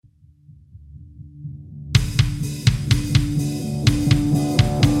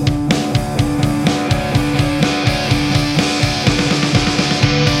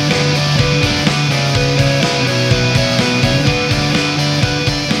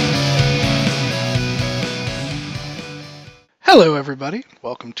Hello, everybody.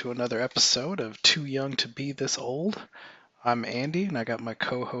 Welcome to another episode of Too Young to Be This Old. I'm Andy, and I got my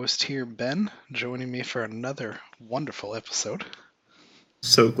co host here, Ben, joining me for another wonderful episode.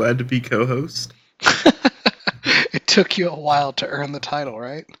 So glad to be co-host. It took you a while to earn the title,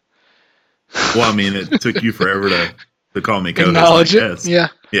 right? Well, I mean, it took you forever to call me co-host, I Acknowledge it. guess. Yeah,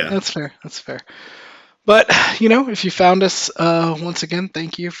 Yeah. that's fair. That's fair. But, if you found us, once again,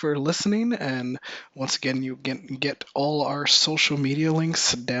 thank you for listening. And once again, you get all our social media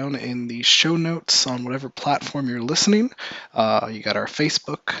links down in the show notes on whatever platform you're listening. You got our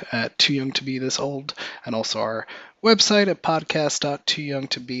Facebook at Too Young to Be This Old, and also our website at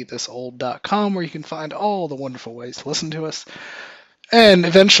podcast.tooyoungtobethisold.com, where you can find all the wonderful ways to listen to us. And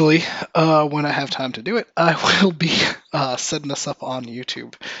eventually, when I have time to do it, I will be setting us up on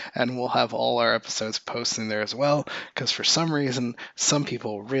YouTube, and we'll have all our episodes posting there as well. Because for some reason, some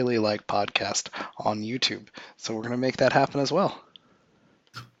people really like podcast on YouTube, so we're gonna make that happen as well.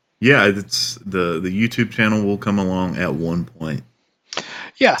 Yeah, it's the YouTube channel will come along at one point.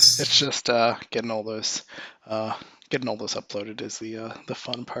 Yeah, it's just getting all those uploaded is the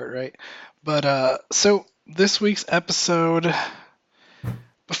fun part, right? But so this week's episode.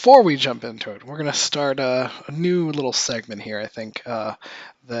 Before we jump into it, we're going to start a new little segment here, I think, that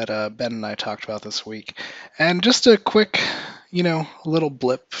Ben and I talked about this week. And just a quick, little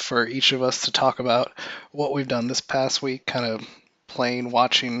blip for each of us to talk about what we've done this past week, kind of playing,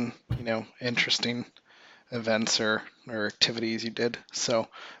 watching, interesting events or activities you did. So,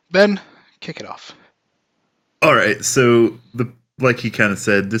 Ben, kick it off. All right, so like he kind of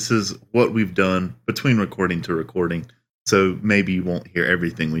said, this is what we've done between recording to recording. So maybe you won't hear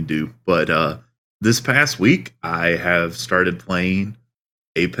everything we do, but this past week I have started playing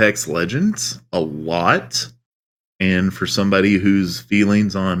Apex Legends a lot. And for somebody whose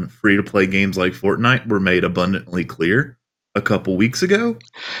feelings on free to play games like Fortnite were made abundantly clear a couple weeks ago,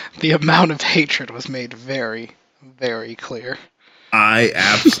 The amount of hatred was made very, very clear. I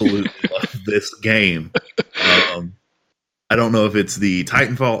absolutely love this game. I don't know if it's the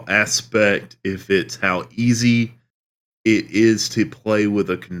Titanfall aspect, if it's how easy it is to play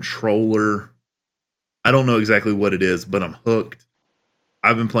with a controller. I don't know exactly what it is, but I'm hooked.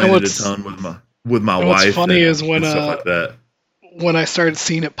 I've been playing it a ton with my what's wife funny is and stuff like that. when I started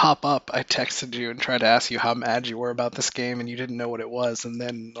seeing it pop up, I texted you and tried to ask you how mad you were about this game, and you didn't know what it was, and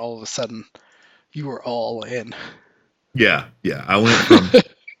then all of a sudden, you were all in. Yeah. I went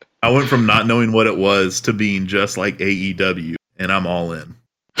from not knowing what it was to being just like AEW, and I'm all in.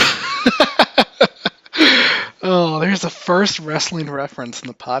 Oh, there's the first wrestling reference in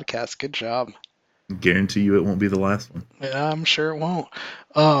the podcast. Good job. Guarantee you it won't be the last one. Yeah, I'm sure it won't.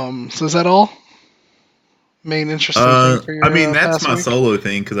 So is that all? Main interesting thing for I your mean that's past my week? solo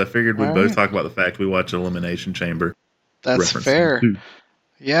thing because I figured we'd All both right, talk about the fact we watched Elimination Chamber that's referencing fair. too.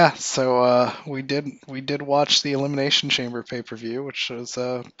 Yeah, so we did watch the Elimination Chamber pay-per-view, which was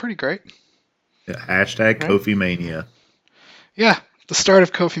pretty great. Yeah, hashtag Right? Kofi Mania. Yeah, the start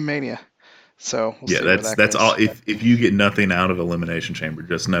of Kofi Mania. So we'll Yeah, see where that that's all. goes. If you get nothing out of Elimination Chamber,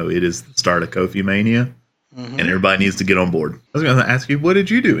 just know it is the start of Kofi Mania, and Hmm. everybody needs to get on board. I was going to ask you, what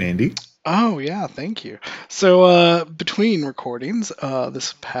did you do, Andy? Oh yeah, thank you. So between recordings,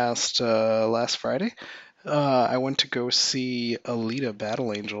 this past last Friday, I went to go see Alita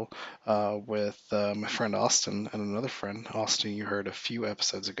Battle Angel with my friend Austin and another friend. Austin, you heard a few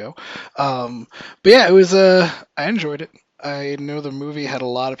episodes ago. But yeah, it was. I enjoyed it. I know the movie had a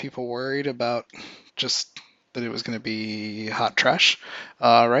lot of people worried about just that it was going to be hot trash,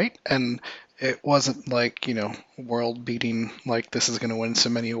 right? And it wasn't like world beating, like this is going to win so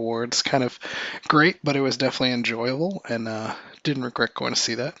many awards kind of great, but it was definitely enjoyable, and didn't regret going to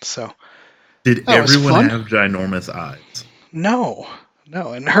see that. So Did that was everyone fun. have ginormous eyes? No,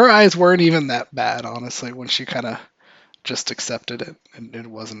 no, and her eyes weren't even that bad, honestly, when she kind of just accepted it, and it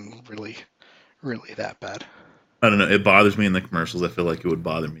wasn't really that bad. I don't know. It bothers me in the commercials. I feel like it would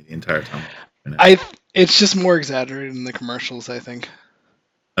bother me the entire time. I It's just more exaggerated in the commercials, I think.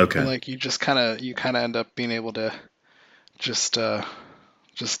 And Okay. like you kind of end up being able to just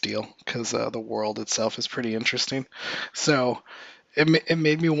just deal because the world itself is pretty interesting. So it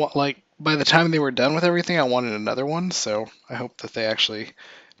made me want, like, by the time they were done with everything, I wanted another one. So I hope that they actually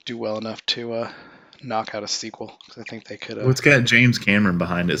do well enough to knock out a sequel, because I think they could. Well, it's got James Cameron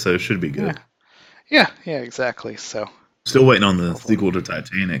behind it, so it should be Yeah, good. yeah, exactly. So Still waiting on the hopefully. sequel to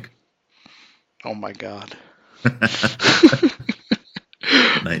Titanic. Oh my god. But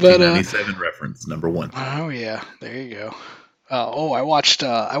 1997 reference number one. oh yeah, there you go. I watched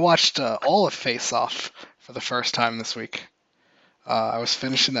all of Face Off for the first time this week. I was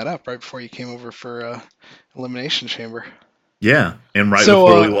finishing that up right before you came over for Elimination Chamber. Yeah, and right So,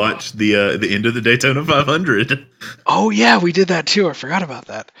 before we watched the end of the Daytona 500. oh yeah, we did that too. I forgot about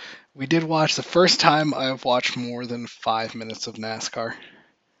that. We did watch the first time I've watched more than 5 minutes of NASCAR.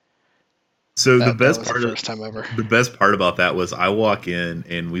 So That was the first time ever. the best part about that was I walk in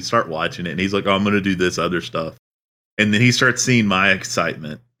and we start watching it, and he's like, "Oh, I'm going to do this other stuff," and then he starts seeing my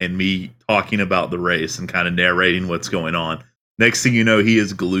excitement and me talking about the race and kind of narrating what's going on. Next thing you know, he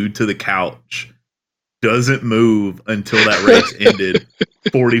is glued to the couch, doesn't move until that race ended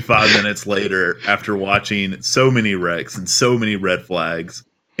 45 minutes later after watching so many wrecks and so many red flags.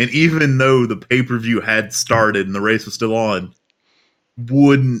 And even though the pay-per-view had started and the race was still on,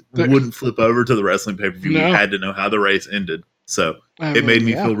 wouldn't flip over to the wrestling pay-per-view. He No, had to know how the race ended. So I it made mean,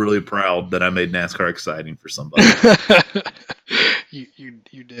 me yeah. feel really proud that I made NASCAR exciting for somebody.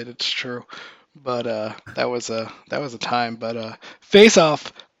 You did. It's true. But that was a time. But Face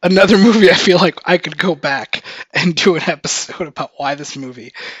Off, another movie. I feel like I could go back and do an episode about why this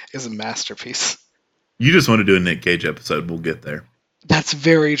movie is a masterpiece. You just want to do a Nick Cage episode. We'll get there. That's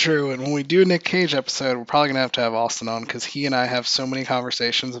very true. And when we do a Nick Cage episode, we're probably gonna have to have Austin on because he and I have so many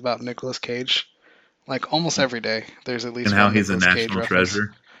conversations about Nicolas Cage. Like almost every day, there's at least And how one he's a Nicolas Cage national reference.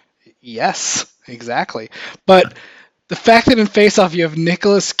 treasure. Yes, exactly. But the fact that in Face Off you have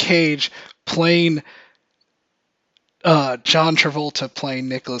Nicolas Cage playing John Travolta playing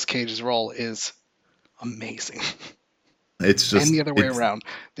Nicolas Cage's role is amazing. It's And just the other way around.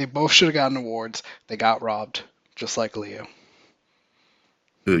 They both should have gotten awards. They got robbed, just like Leo.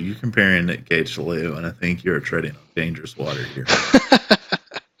 Ooh, you're comparing Nick Cage to Leo, and I think you're treading on dangerous water here.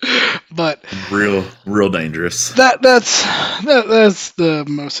 But Real dangerous. that's the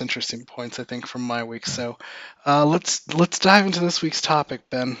most interesting points I think from my week. So let's dive into this week's topic,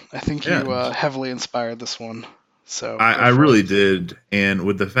 Ben. I think you heavily inspired this one. So I really did, and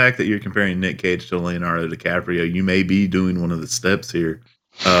with the fact that you're comparing Nick Cage to Leonardo DiCaprio, you may be doing one of the steps here.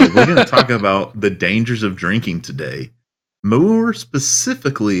 We're going to talk about the dangers of drinking today, more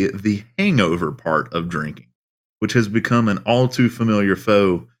specifically the hangover part of drinking, which has become an all too familiar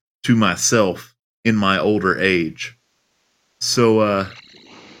foe to myself in my older age. So,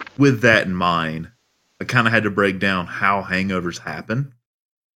 with that in mind, I kind of had to break down how hangovers happen.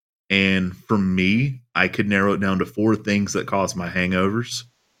 And for me, I could narrow it down to 4 things that cause my hangovers.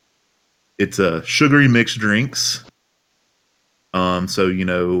 It's sugary mixed drinks.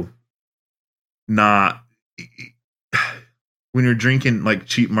 So not when you're drinking like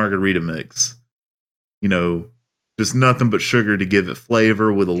cheap margarita mix, just nothing but sugar to give it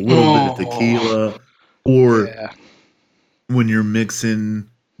flavor with a little bit of tequila, or when you're mixing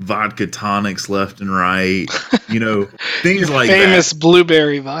vodka tonics left and right, things Your like famous that.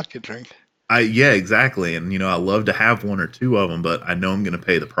 blueberry vodka drink. Yeah, exactly. And I love to have 1 or 2 of them, but I know I'm going to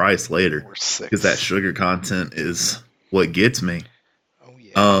pay the price later Or 6. because that sugar content is what gets me. Oh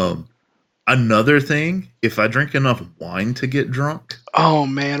yeah. Another thing, if I drink enough wine to get drunk. Oh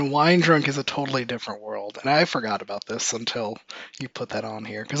man, wine drunk is a totally different world, and I forgot about this until you put that on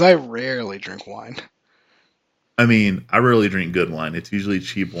here because I rarely drink wine. I mean, I rarely drink good wine. It's usually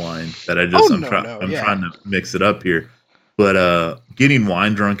cheap wine that I'm trying to mix it up here. But getting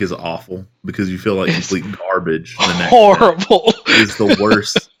wine drunk is awful because you feel like complete garbage. The next Horrible. Is the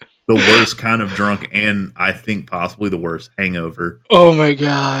worst kind of drunk, and I think possibly the worst hangover. Oh my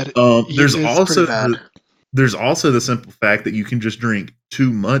god. There's also the simple fact that you can just drink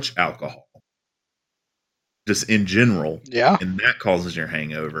too much alcohol, just in general. Yeah. And that causes your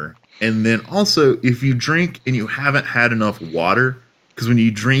hangover. And then also, if you drink and you haven't had enough water, because when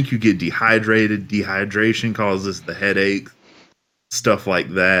you drink, you get dehydrated. Dehydration causes the headaches, stuff like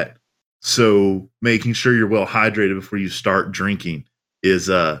that. So making sure you're well hydrated before you start drinking is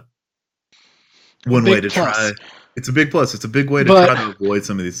one way to try. It's a big plus. It's a big way to try to avoid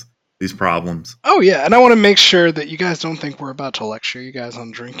some of these problems. Oh yeah, and I want to make sure that you guys don't think we're about to lecture you guys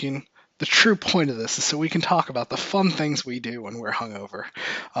on drinking. The true point of this is so we can talk about the fun things we do when we're hungover,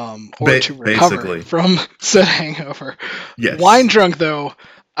 or to recover from said hangover. Yes. Wine drunk though,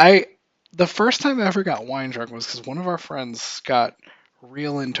 the first time I ever got wine drunk was because one of our friends got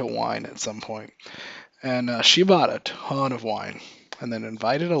real into wine at some point, and she bought a ton of wine, and then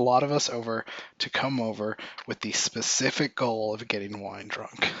invited a lot of us over to come over with the specific goal of getting wine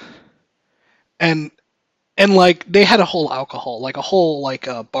drunk. And like they had a whole alcohol, like a whole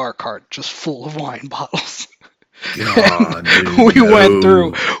bar cart just full of wine bottles. God, we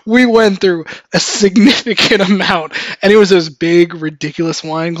went through a significant amount, and it was those big ridiculous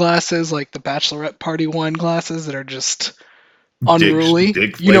wine glasses, like the bachelorette party wine glasses that are just unruly.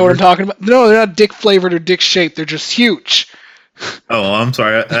 Dick you know what I'm talking about? No, they're not dick flavored or dick shaped. They're just huge. Oh, I'm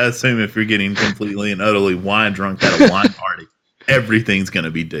sorry. I assume if you're getting completely and utterly wine drunk at a wine party, everything's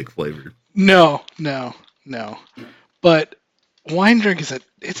gonna be dick flavored. No. But wine drink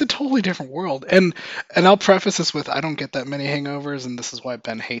it's a totally different world. And I'll preface this with I don't get that many hangovers, and this is why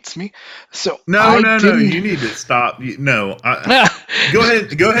Ben hates me. So No. You need to stop. Go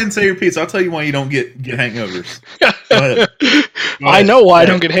ahead and say your piece. I'll tell you why you don't get hangovers. Go ahead. I know why I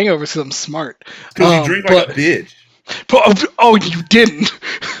don't get hangovers because I'm smart. Because you drink like a bitch. Oh, you didn't.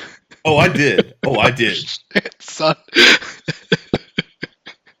 Oh, I did. Shit, son.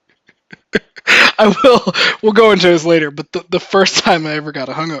 We'll go into this later, but the first time I ever got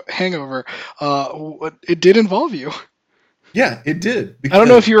a hangover, it did involve you. Yeah, it did. I don't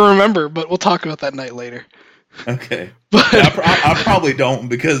know if you remember, but we'll talk about that night later. Okay. But I probably don't,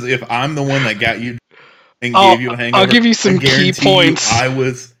 because if I'm the one that got you and gave you a hangover, I'll give you some key points. I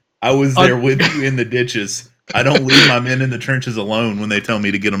was there with you in the ditches. I don't leave my men in the trenches alone when they tell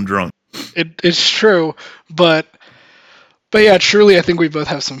me to get them drunk. It's true, but yeah, truly, I think we both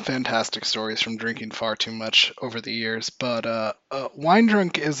have some fantastic stories from drinking far too much over the years. But wine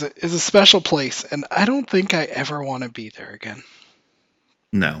drunk is a special place, and I don't think I ever want to be there again.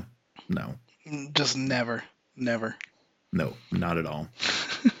 No. Just never. No, not at all.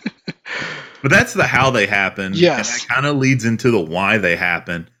 But that's the how they happen. Yes. And that kind of leads into the why they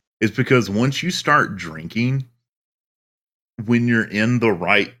happen. Is because once you start drinking, when you're in the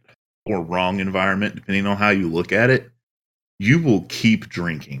right or wrong environment, depending on how you look at it, you will keep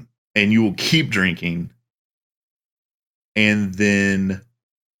drinking. And you will keep drinking. And then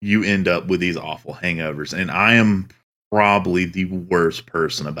you end up with these awful hangovers. And I am probably the worst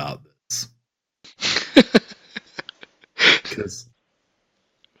person about this.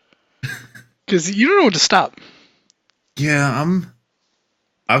 Because you don't know when to stop. Yeah,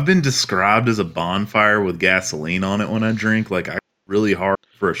 I've been described as a bonfire with gasoline on it when I drink. Like, I really hard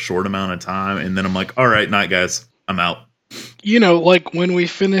for a short amount of time, and then I'm like, all right, night, guys, I'm out. Like when we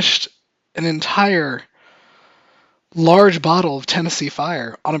finished an entire large bottle of Tennessee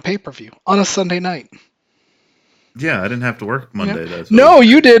Fire on a pay-per-view on a Sunday night. Yeah, I didn't have to work Monday, though. So no,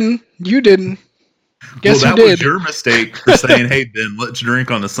 you didn't. Guess well, that who did? was your mistake for saying, hey, Ben, let's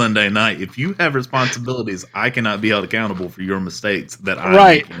drink on a Sunday night. If you have responsibilities, I cannot be held accountable for your mistakes that I'm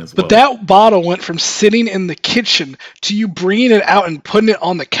making as well. But that bottle went from sitting in the kitchen to you bringing it out and putting it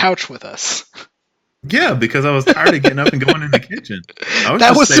on the couch with us. Yeah, because I was tired of getting up and going in the kitchen.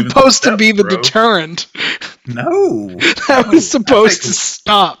 That was supposed to be the deterrent. No. That was supposed to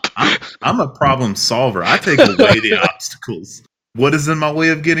stop. I'm a problem solver. I take away the obstacles. What is in my way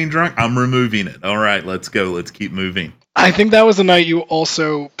of getting drunk? I'm removing it. All right, let's go. Let's keep moving. I think that was the night you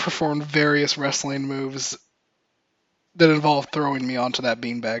also performed various wrestling moves that involved throwing me onto that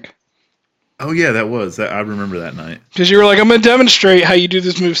beanbag. Oh, yeah, that was. I remember that night. Because you were like, I'm going to demonstrate how you do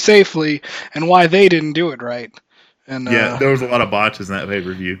this move safely and why they didn't do it right. And yeah, there was a lot of botches in that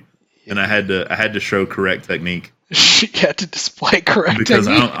pay-per-view. And I had to show correct technique. You had to display correct because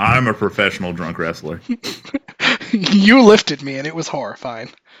technique. Because I'm a professional drunk wrestler. You lifted me, and it was horrifying.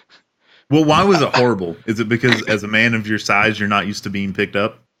 Well, why was it horrible? Is it because as a man of your size, you're not used to being picked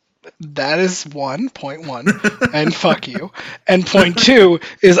up? That is point one, and fuck you. And point two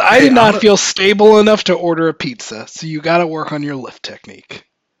is I did not feel stable enough to order a pizza, so you got to work on your lift technique.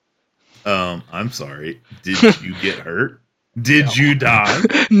 I'm sorry. Did you get hurt? Did you die?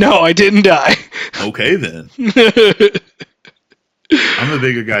 No, I didn't die. Okay, then. I'm a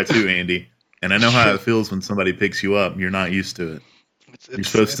bigger guy too, Andy. And I know how it feels when somebody picks you up. You're not used to it. You're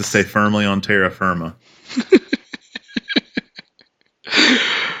supposed to stay firmly on terra firma.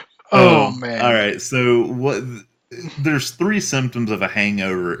 Man. All right. So there's 3 symptoms of a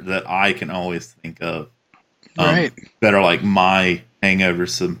hangover that I can always think of. Right. That are like my hangover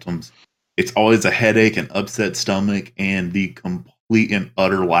symptoms. It's always a headache, an upset stomach, and the complete and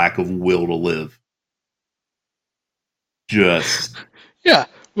utter lack of will to live. Yeah,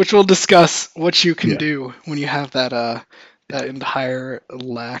 which we'll discuss what you can do when you have that entire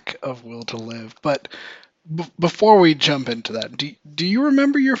lack of will to live. But before we jump into that, do you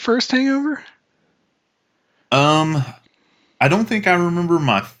remember your first hangover? I don't think I remember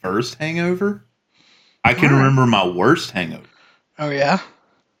my first hangover. I can remember my worst hangover. Oh yeah?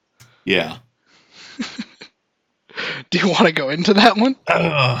 Yeah. Do you want to go into that one?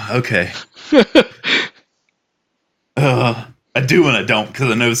 Okay. I do and I don't, because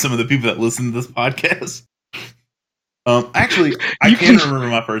I know some of the people that listen to this podcast. Actually, I can remember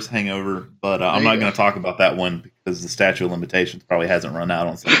my first hangover, but I'm not going to talk about that one because the statute of limitations probably hasn't run out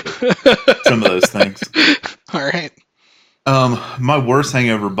on some of those things. All right. My worst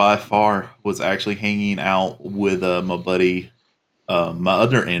hangover by far was actually hanging out with my buddy, my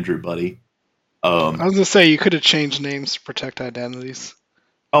other Andrew buddy, I Um, was gonna say you could have changed names to protect identities,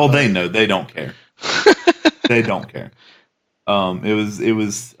 oh, but they know. They don't care. They don't care. It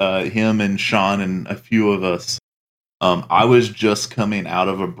was him and Sean and a few of us. I was just coming out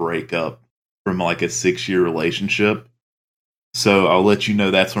of a breakup from like a 6-year relationship, so I'll let you know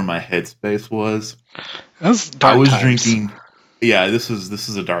that's where my headspace was. that's I dark was times. drinking. Yeah, this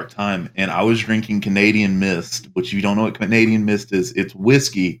is a dark time, and I was drinking Canadian Mist, which you don't know what Canadian Mist is. It's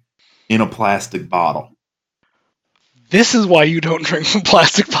whiskey in a plastic bottle. This is why you don't drink from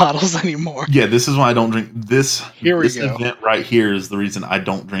plastic bottles anymore. Yeah, this is why I don't drink this. Here we This go. event right here is the reason I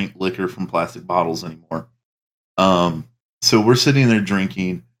don't drink liquor from plastic bottles anymore. Um, so we're sitting there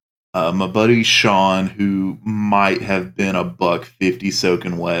drinking. My buddy Sean, who might have been a buck 50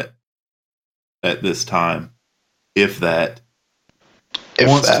 soaking wet at this time, if that, If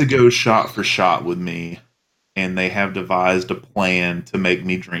wants to that. go shot for shot with me, and they have devised a plan to make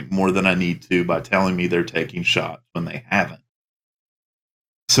me drink more than I need to by telling me they're taking shots when they haven't.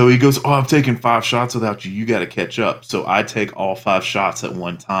 So he goes, "Oh, I've taken 5 shots without you. You got to catch up." So I take all 5 shots at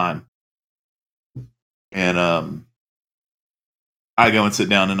one time, and I go and sit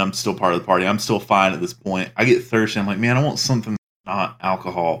down, and I'm still part of the party. I'm still fine at this point. I get thirsty. I'm like, man, I want something not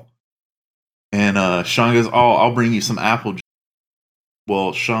alcohol. And Sean goes, "Oh, I'll bring you some apple juice."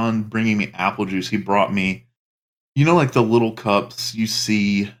 Well, Sean bringing me apple juice, he brought me, like the little cups you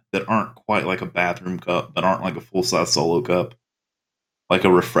see that aren't quite like a bathroom cup, that aren't like a full size solo cup, like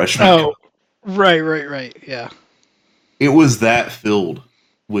a refreshment cup. Oh, right. Yeah. It was that filled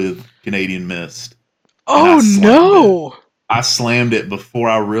with Canadian Mist, and I Oh slammed it. no! I slammed it before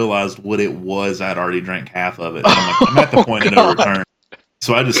I realized what it was. I'd already drank half of it, and I'm like, I'm at the Oh point of no god! return.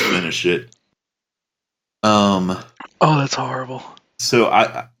 So I just finished it. Um, Oh, that's horrible. so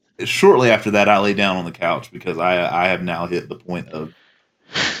I shortly after that I lay down on the couch because I have now hit the point of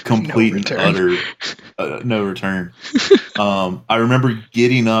No complete and return. utter no return. I remember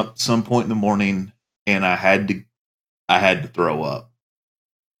getting up some point in the morning and I had to throw up.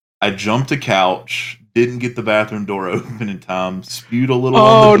 I jumped a couch, didn't get the bathroom door open in time, spewed a little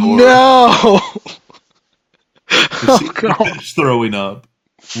on the Oh door, no! Oh proceeded to god! finish throwing up,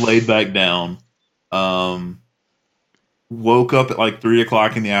 laid back down. Um, Woke up at like 3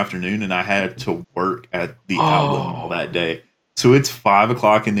 o'clock in the afternoon, and I had to work at the outlet mall Oh. that day. So it's 5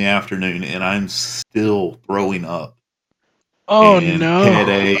 o'clock in the afternoon, and I'm still throwing up Oh and no!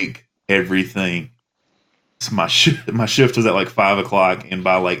 headache, everything. So my shift was at like 5 o'clock, and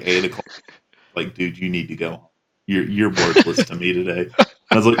by like 8 o'clock, like, dude, you need to go home. You're worthless to me today. And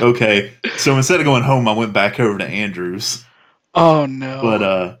I was like, okay. So instead of going home, I went back over to Andrew's. Oh no!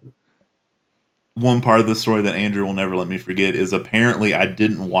 But one part of the story that Andrew will never let me forget is apparently I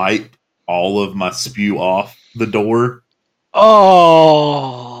didn't wipe all of my spew off the door.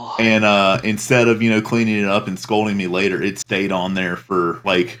 Oh! And instead of, cleaning it up and scolding me later, it stayed on there for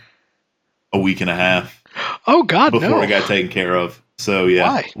like a week and a half Oh god, before it no! got taken care of. So yeah,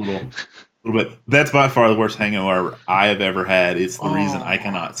 Why? little bit. That's by far the worst hangover I have ever had. It's the reason I Oh,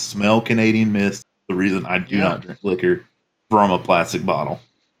 cannot smell Canadian Mist. The reason I do yeah. not drink liquor from a plastic bottle.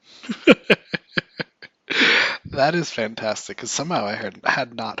 That is fantastic. Because somehow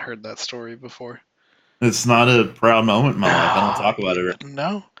had not heard that story before. It's not a proud moment in my life. I don't No, talk about it.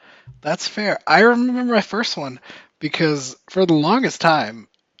 no, that's fair. I remember my first one because for the longest time,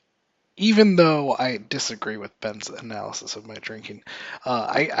 even though I disagree with Ben's analysis of my drinking,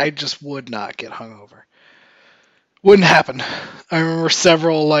 I just would not get hungover. Wouldn't happen. I remember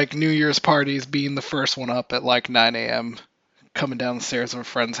several like New Year's parties being the first one up at like 9 a.m. coming down the stairs of a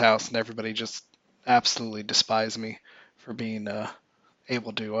friend's house, and everybody just absolutely despised me for being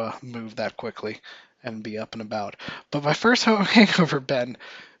able to move that quickly and be up and about. But my first hangover, Ben,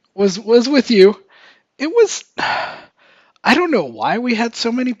 was with you. It was I don't know why we had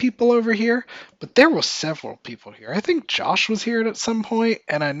so many people over here, but there were several people here. I think Josh was here at some point,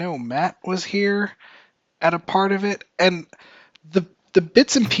 and I know Matt was here at a part of it. And the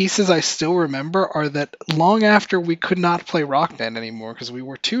bits and pieces I still remember are that long after we could not play Rock Band anymore because we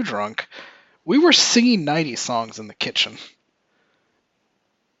were too drunk, we were singing 90s songs in the kitchen.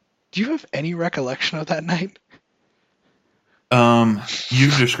 Do you have any recollection of that night?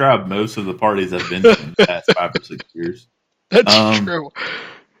 You've described most of the parties I've been to in the past 5 or 6 years. That's Um, true.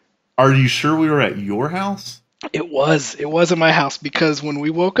 are you sure we were at your house? It was. It was at my house because when we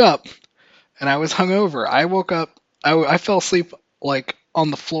woke up and I was hungover, I woke up. I fell asleep like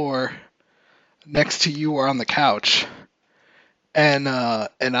on the floor next to you or on the couch, and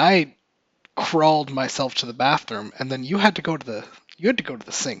I crawled myself to the bathroom, and then you had to go to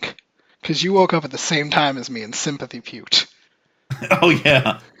the sink because you woke up at the same time as me and sympathy puked. Oh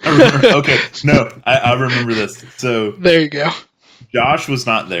yeah, I remember. Okay, no, I remember this. So There you go. Josh was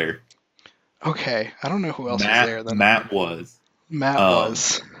not there. Okay, I don't know who else was Matt there then. Matt was. Matt Um,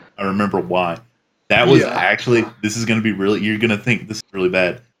 was. I remember why. That was Yeah. actually. This is going to be really. You're going to think this is really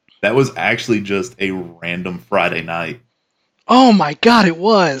bad. That was actually just a random Friday night. Oh my God, it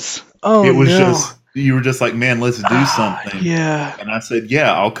was. Oh It was no. just you were just like, man, let's do Ah, something. yeah. And I said,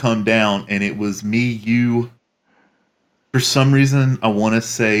 yeah, I'll come down. And it was me, you. For some reason, I want to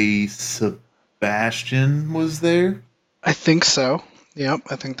say Sebastian was there. I think so. Yep,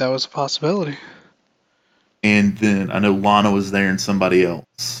 I think that was a possibility. And then I know Lana was there and somebody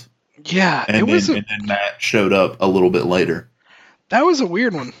else. Yeah, it And was then a and then Matt showed up a little bit later. that was a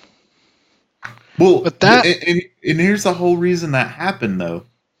weird one. Well, But that and here's the whole reason that happened though.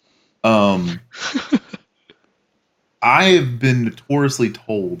 Um, I have been notoriously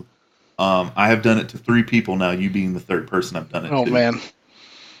told. I have done it to 3 people now. You being the third person I've done it oh to. man.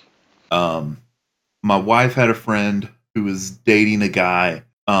 Um, my wife had a friend who was dating a guy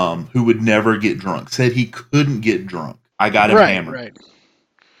who would never get drunk. Said he couldn't get drunk. I got him Right, hammered. right.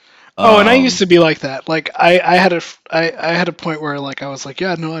 Oh, and I used Um, to be like that. Like I had a point where like I was like,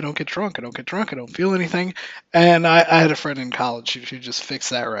 yeah, no, I don't get drunk. I don't get drunk. I don't feel anything. And I had a friend in college who just fixed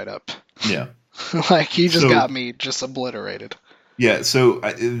that right up. yeah. Like he just So got me just obliterated. yeah. So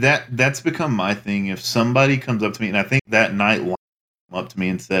that's become my thing. If somebody comes up to me, and I think that night came up to me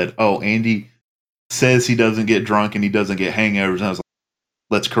and said, "Oh, Andy says he doesn't get drunk and he doesn't get hangovers," and I was like,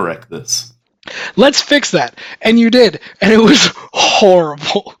 "Let's correct this." Let's fix that. And you did. And it was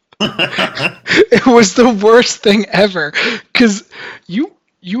horrible. It was the worst thing ever. Cause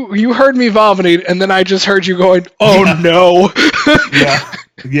you heard me vomiting and then I just heard you going, oh Yeah. no. Yeah,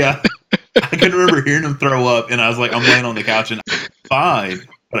 yeah. I can remember hearing him throw up, and I was like, I'm laying on the couch and I'm fine,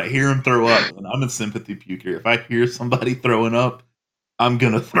 but I hear him throw up, and I'm a sympathy puker. If I hear somebody throwing up, I'm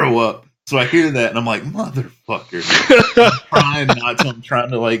gonna throw up. So I hear that, and I'm like, motherfucker. I'm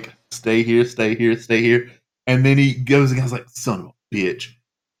trying to like stay here, stay here, stay here. And then he goes and I was like, son of a bitch.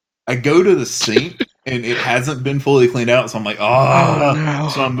 I go to the sink and it hasn't been fully cleaned out, so I'm like, Oh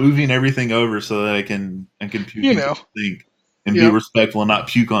so I'm no. moving everything over so that I can puke You into know. the sink and be Yep. respectful and not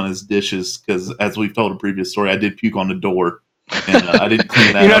puke on his dishes because as we've told a previous story, I did puke on the door and I didn't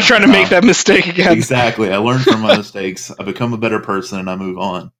clean that You're not up. trying to make that mistake again. Exactly. I learned from my mistakes. I become a better person and I move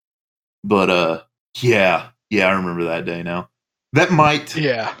on. But yeah, I remember that day now. That might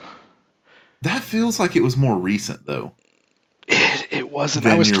Yeah. that feels like it was more recent though It wasn't. I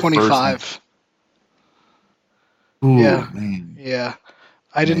than was your first one. 25. Ooh, Yeah. man. Yeah.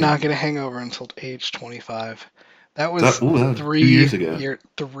 I did Man. not get a hangover until age 25. That That, was ooh, that was 2 years ago.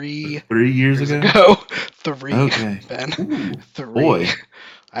 3 3 years years ago? ago. 3, Okay. Ben. Ooh, 3. boy.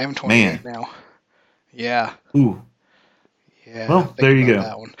 I am Man. 28 now. Yeah. Ooh. Yeah. Well, Think there you about go.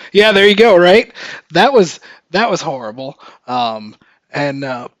 that one. Yeah, there you go, right? That was horrible. And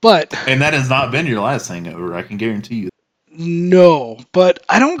but And that has not been your last hangover, I can guarantee you. no, but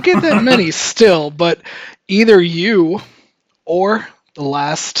I don't get that many still, but either you or the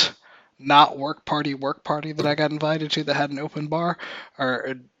last not work party that I got invited to that had an open bar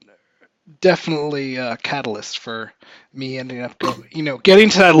are definitely a catalyst for me ending up getting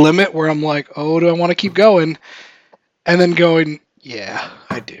to that limit where I'm like, oh, do I want to keep going? And then going, yeah,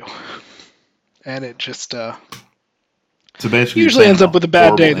 I do. And it just So basically, you're usually saying ends I'm up a with a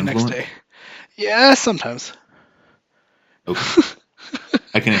bad day horrible the next influence? day. Yeah, sometimes. Okay.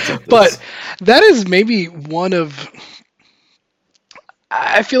 I can accept But this. that is maybe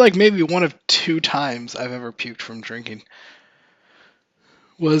I feel like maybe one of 2 times I've ever puked from drinking.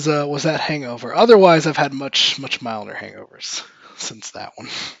 Was that hangover. Otherwise, I've had much milder hangovers since that one.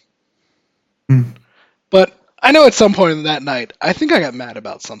 Hmm. But I know at some point in that night, I think I got mad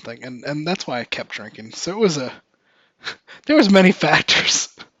about something, and that's why I kept drinking. So there was many factors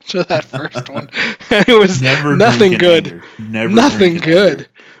to that first one. It was Never nothing drink in good, anger. Never drink nothing in good. anger.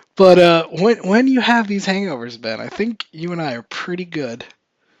 But when you have these hangovers, Ben, I think you and I are pretty good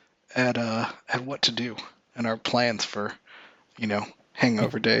at what to do and our plans for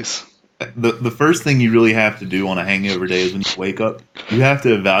hangover days. The first thing you really have to do on a hangover day is when you wake up, you have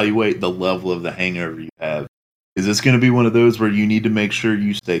to evaluate the level of the hangover you have. Is this going to be one of those where you need to make sure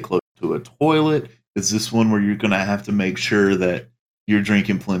you stay close to a toilet? Is this one where you're going to have to make sure that you're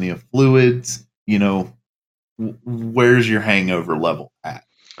drinking plenty of fluids? Where's your hangover level at?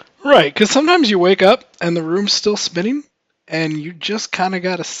 Right, because sometimes you wake up and the room's still spinning, and you just kind of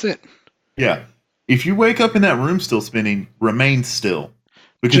gotta sit. Yeah. If you wake up in that room still spinning, remain still.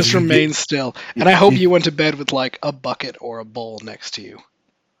 Because Just remain still. And I hope you went to bed with like a bucket or a bowl next to you.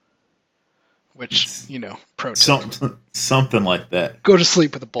 which, pro tip. Something like that. Go to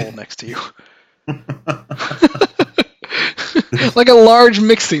sleep with a bowl next to you. Like a large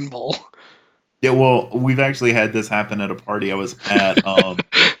mixing bowl. Yeah, well, we've actually had this happen at a party I was at.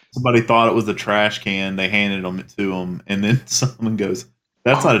 Somebody thought it was a trash can. They handed them to them, and then someone goes,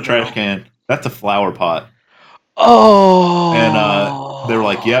 "That's not a trash can. That's a flower pot." Oh. And they were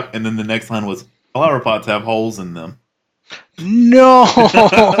like, "Yep." And then the next line was, "Flower pots have holes in them." No.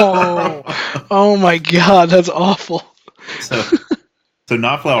 Oh my God, that's awful. So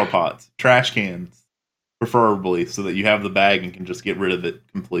not flower pots, trash cans, preferably, so that you have the bag and can just get rid of it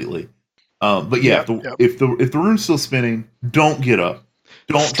completely. But yeah, if the room's still spinning, don't get up.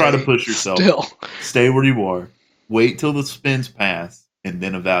 Don't try to push yourself. Stay where you are. Wait till the spins pass and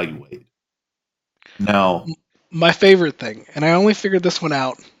then evaluate. Now, my favorite thing, and I only figured this one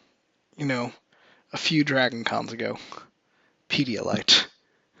out, a few Dragon Cons ago. Pedialyte.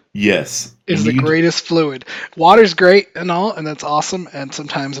 Yes. Is the greatest fluid. Water's great and all, and that's awesome, and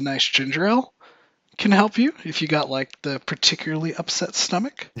sometimes a nice ginger ale can help you if you got like the particularly upset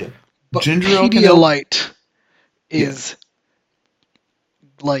stomach. Yeah. But ginger Pedialyte is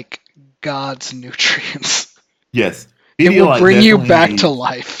like God's nutrients. Yes. It will bring you back to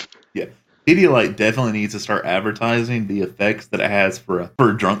life. Yeah. Pedialyte definitely needs to start advertising the effects that it has for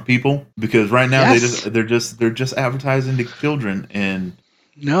drunk people, because right now they're just advertising to children, and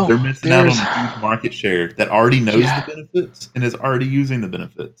they're missing out on a huge market share that already knows the benefits and is already using the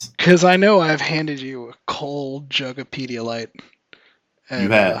benefits. Because I know I've handed you a cold jug of Pedialyte. And, you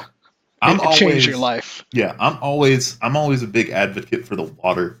have. It changed your life. Yeah, I'm always a big advocate for the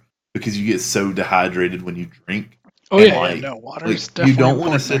water, because you get so dehydrated when you drink. Oh yeah, water is definitely you don't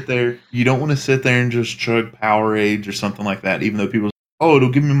want to sit there. You don't want to sit there and just chug Powerade or something like that. Even though people say, "Oh,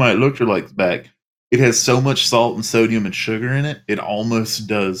 it'll give me my electrolytes back," it has so much salt and sodium and sugar in it. It almost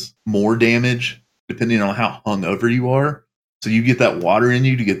does more damage depending on how hungover you are. So you get that water in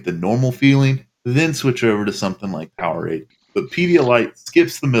you to get the normal feeling, then switch over to something like Powerade. But Pedialyte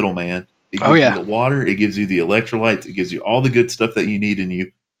skips the middleman. It gives you the water. It gives you the electrolytes. It gives you all the good stuff that you need in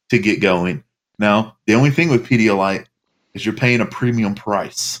you to get going. Now, the only thing with Pedialyte is you're paying a premium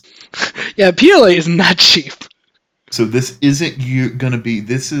price. Yeah, Pedialyte is not cheap. So this isn't you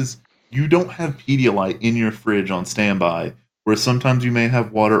don't have Pedialyte in your fridge on standby, where sometimes you may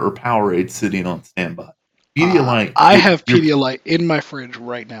have water or Powerade sitting on standby. Pedialyte. I have Pedialyte in my fridge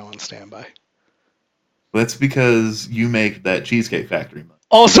right now on standby. That's because you make that Cheesecake Factory money.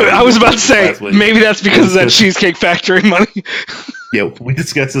 Also, I was about to say, maybe that's because of that Cheesecake Factory money. Yeah, we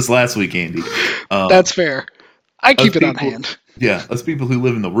discussed this last week, Andy. That's fair. I keep it on hand. Yeah, us people who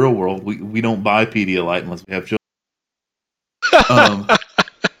live in the real world, we don't buy Pedialyte unless we have children.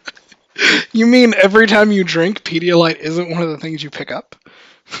 You mean every time you drink, Pedialyte isn't one of the things you pick up?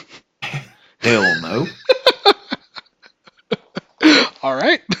 Hell no. All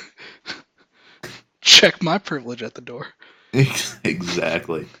right. Check my privilege at the door.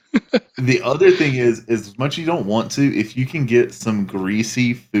 Exactly. The other thing is, as much as you don't want to, if you can get some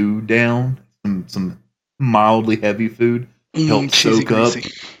greasy food down, some mildly heavy food, help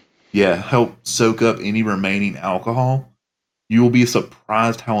soak up any remaining alcohol, you will be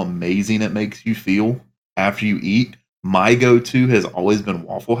surprised how amazing it makes you feel after you eat. My go-to has always been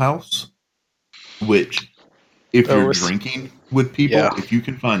Waffle House, which, if you're drinking with people, if you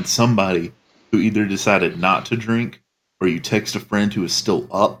can find somebody who either decided not to drink, or you text a friend who is still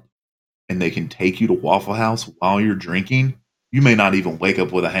up and they can take you to Waffle House while you're drinking, you may not even wake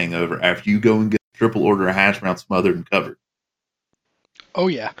up with a hangover after you go and get a triple order of hash browns smothered and covered. Oh,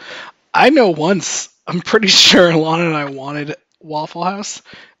 yeah. I know once, I'm pretty sure Lana and I wanted Waffle House,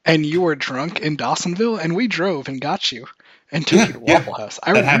 and you were drunk in Dawsonville, and we drove and got you and took you to Waffle House.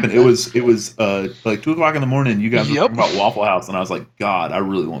 That happened. That. It was like 2 o'clock in the morning. You guys were talking about Waffle House, and I was like, God, I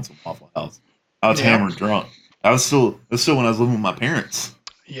really want some Waffle House. I was hammered drunk. It was still when I was living with my parents.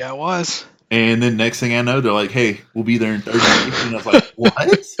 Yeah, it was. And then next thing I know, they're like, "Hey, we'll be there in 30 minutes." And I was like,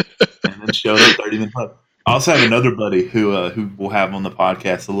 "What?" And then showed up 30 minutes later. I also have another buddy who we'll have on the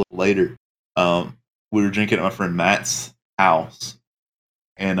podcast a little later. We were drinking at my friend Matt's house,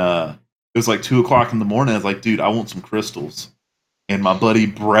 and it was like 2 o'clock in the morning. I was like, "Dude, I want some crystals." And my buddy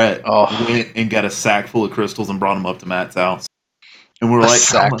Brett went and got a sack full of crystals and brought them up to Matt's house. And we're like,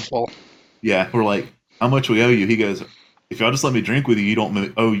 sack full. Yeah, we're like, "How much we owe you?" He goes, "If y'all just let me drink with you, you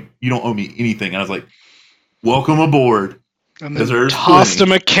don't owe me anything." And I was like, "Welcome aboard." And then tossed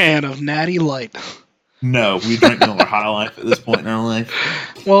him a can of Natty Light. No, we drank Miller High Life at this point in our life.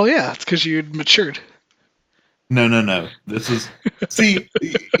 Well, yeah, it's because you'd matured. No. This is we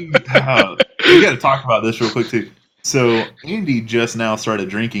got to talk about this real quick too. So Andy just now started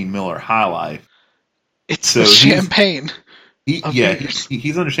drinking Miller High Life. It's the So champagne of yeah, beers.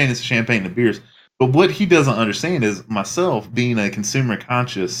 he's understanding it's champagne and beers. But what he doesn't understand is myself being a consumer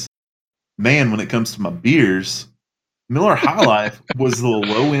conscious man when it comes to my beers. Miller High Life was the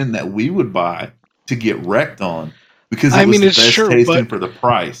low end that we would buy to get wrecked on because it I was mean, the it's best true, tasting but for the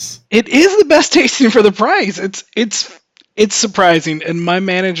price. it is the best tasting for the price. It's surprising, and my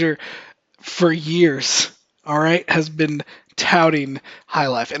manager for years, all right, has been touting High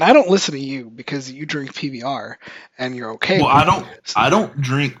Life, and I don't listen to you because you drink PBR and you're okay Well, with it. I don't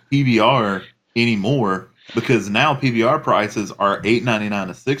drink PBR anymore because now PBR prices are $8.99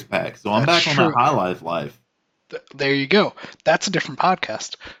 a 6 pack. So I'm That's back on that true. High Life life. There you go. That's a different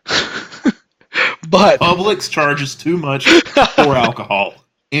podcast. But Publix charges too much for alcohol.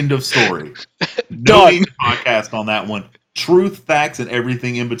 End of story. No done. need to podcast on that one. Truth, facts, and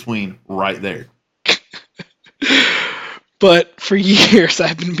everything in between, right there. But for years,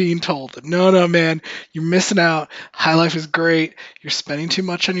 I've been being told, no, man, you're missing out. High Life is great. You're spending too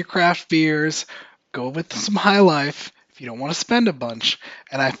much on your craft beers. Go with some High Life if you don't want to spend a bunch.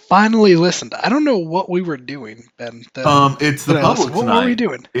 And I finally listened. I don't know what we were doing, Ben. It's the That I listened. Publix What were we night.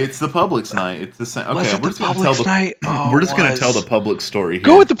 doing? It's the Publix night. It's the same. Was Okay, it we're the just gonna tell Publix night? Oh, we're it just gonna tell the was. Publix story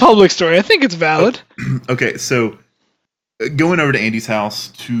Go here. with the public story. I think it's valid. Okay, so going over to Andy's house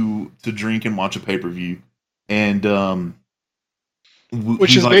to drink and watch a pay per view, and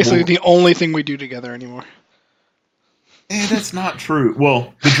Which he's is like, basically "Well, the only thing we do together anymore. that's not true."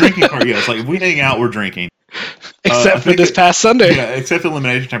 Well, the drinking part, yes. Like if we hang out, we're drinking. I Except for think this past Sunday. yeah, except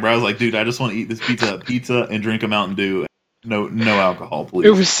Elimination Chamber. I was like, dude, I just want to eat this pizza, and drink a Mountain Dew. No alcohol, please.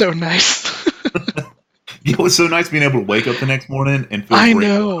 It was so nice. It was so nice being able to wake up the next morning and feel I great.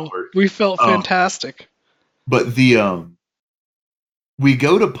 know. We felt fantastic. But the we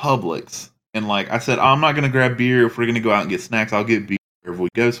go to Publix, and like I said, I'm not gonna grab beer. If we're gonna go out and get snacks, I'll get beer wherever we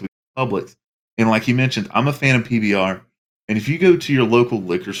go. So we go to Publix, and like you mentioned, I'm a fan of PBR. And if you go to your local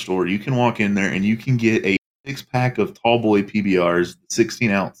liquor store, you can walk in there and you can get a 6 pack of Tall Boy PBRs,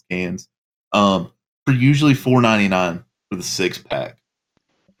 16-ounce cans, for usually $4.99 for the 6 pack.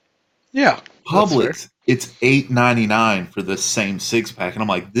 Yeah. Publix, it's $8.99 for the same 6 pack, and I'm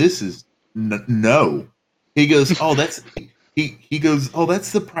like, this is no. He goes, oh, that's he goes, oh,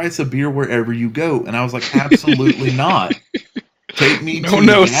 that's the price of beer wherever you go, and I was like, absolutely not. Take me to the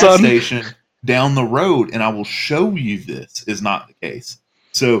gas station down the road, and I will show you this is not the case.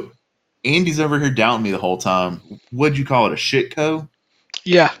 So Andy's over here doubting me the whole time. What'd you call it? A shitco?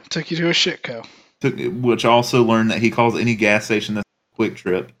 Yeah, took you to a shitco. Which I also learned that he calls any gas station that's a Quick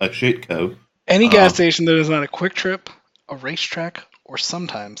Trip a shitco. Any gas station that is not a Quick Trip, a racetrack, or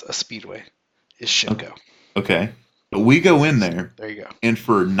sometimes a speedway is shitco. Okay. But we go in there. There you go. And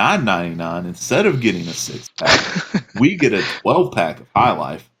for $9.99, instead of getting a 6 pack, we get a 12 pack of High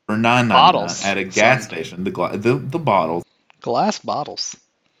Life for $9.99 at a gas station. The bottles. Glass bottles.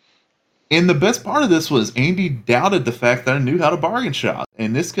 And the best part of this was Andy doubted the fact that I knew how to bargain shop.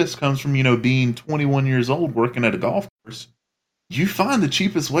 And this just comes from, being 21 years old working at a golf course. You find the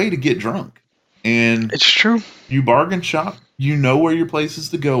cheapest way to get drunk. And it's true. You bargain shop. You know where your places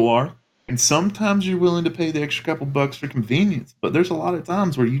to go are. And sometimes you're willing to pay the extra couple bucks for convenience. But there's a lot of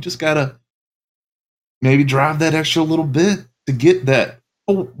times where you just got to maybe drive that extra little bit to get that.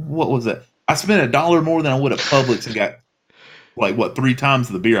 Oh, what was that? I spent $1 more than I would at Publix and got 3 times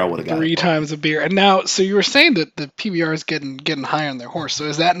the beer I would have got. 3 times the beer. And now, so you were saying that the PBR is getting high on their horse. So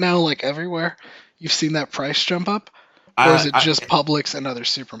is that now like everywhere? You've seen that price jump up? Or is it just Publix and other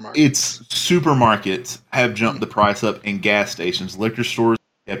supermarkets? It's supermarkets have jumped the price up, and gas stations, liquor stores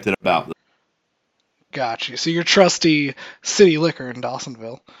kept it about. Got you. So your trusty City Liquor in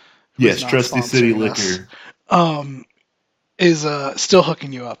Dawsonville. Yes, trusty City Liquor. Is still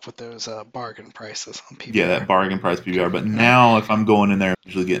hooking you up with those bargain prices on PBR. Yeah, that bargain price PBR. But now, if I'm going in there, I'm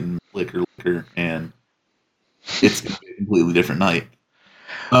usually getting liquor, and it's a completely different night.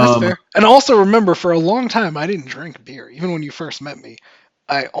 That's fair. And also remember, for a long time, I didn't drink beer. Even when you first met me,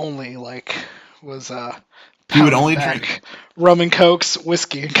 I only was you would only drink rum and cokes,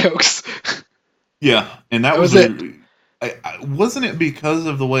 whiskey and cokes. Yeah, and that was it. Wasn't it because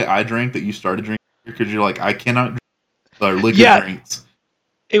of the way I drank that you started drinking? Because you're like, I cannot drink liquor drinks.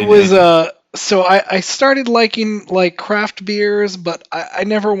 It was so I started liking craft beers, but I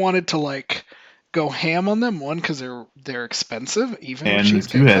never wanted to go ham on them. One, because they're expensive, even and with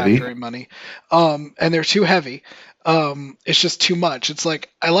Cheesecake Factory money. And they're too heavy. It's just too much. It's like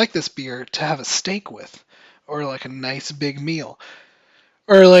I like this beer to have a steak with, or like a nice big meal.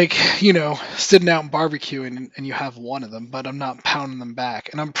 Or like, sitting out and barbecuing and you have one of them, but I'm not pounding them back.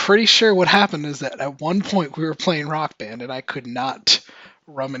 And I'm pretty sure what happened is that at one point we were playing Rock Band and I could not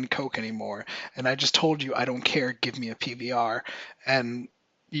rum and coke anymore. And I just told you, I don't care, give me a PBR. And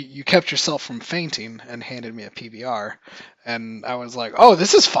you kept yourself from fainting and handed me a PBR. And I was like, oh,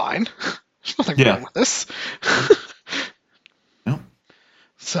 this is fine. There's nothing wrong with this. No.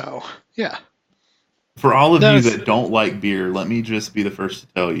 So, yeah. For all of you that don't like beer, let me just be the first to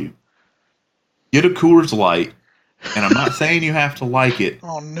tell you. Get a Coors Light, and I'm not saying you have to like it,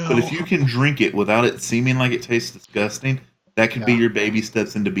 Oh, no. but if you can drink it without it seeming like it tastes disgusting, that could be your baby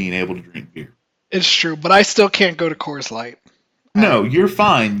steps into being able to drink beer. It's true, but I still can't go to Coors Light. No, you're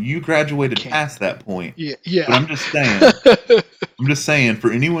fine. You graduated past that point. Yeah. But I'm just saying,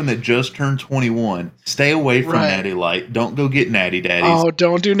 for anyone that just turned 21, stay away from Natty Light. Don't go get Natty Daddies. Oh,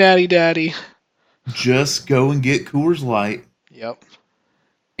 don't do Natty Daddy. Just go and get Coors Light. Yep.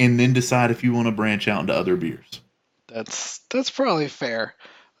 And then decide if you want to branch out into other beers. That's probably fair.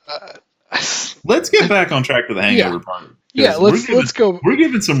 Let's get back on track to the hangover part. Yeah, let's go. We're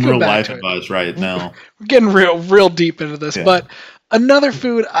giving some real life advice right now. We're getting real deep into this, but another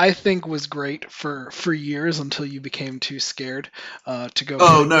food I think was great for years until you became too scared to go.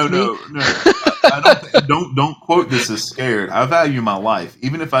 Oh no! I don't quote this as scared. I value my life,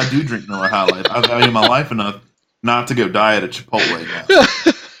 even if I do drink Miller High Life. I value my life enough not to go die at a Chipotle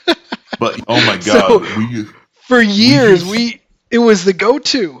now. But oh my god, for years it was the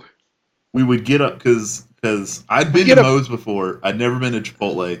go-to. We would get up because I'd been to Moe's before. I'd never been to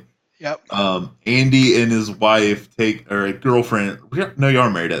Chipotle. Yep. Andy and his wife a girlfriend. No, you are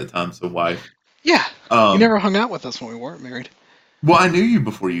married at the time, so wife. Yeah. You never hung out with us when we weren't married. Well, I knew you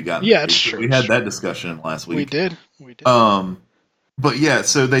before you got married. Yeah, it's true. We had that discussion last week. We did. But yeah,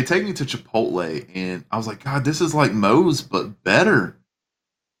 so they take me to Chipotle, and I was like, God, this is like Moe's, but better.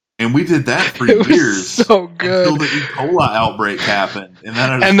 And we did that for years. So good. Until the E. coli outbreak happened.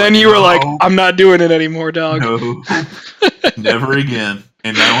 And then you were like, I'm not doing it anymore, dog. No, never again.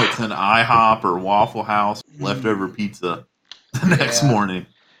 And now it's an IHOP or Waffle House leftover pizza the next morning.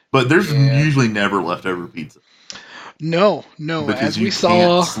 But there's usually never leftover pizza. No. Because you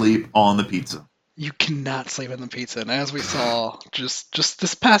can't sleep on the pizza. You cannot sleep on the pizza. And as we saw just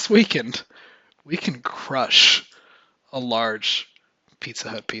this past weekend, we can crush a large Pizza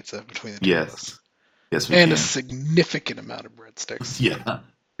Hut pizza between the two of us. Yes, we can. And a significant amount of breadsticks. Yeah.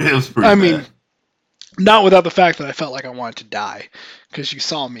 It was pretty bad. Mean, not without the fact that I felt like I wanted to die. Because you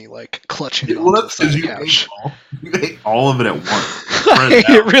saw me, like, clutching onto the side of the couch. You ate all of it at once. I ate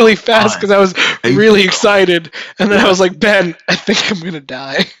it really fast because I was really excited. And then I was like, Ben, I think I'm going to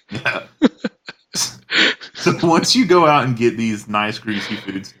die. Yeah. So once you go out and get these nice greasy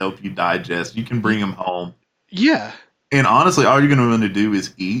foods to help you digest, you can bring them home. Yeah. And honestly, all you're going to want to do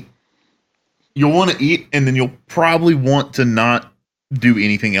is eat. You'll want to eat, and then you'll probably want to not do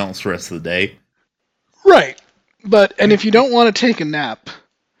anything else the rest of the day. Right. And if you don't want to take a nap,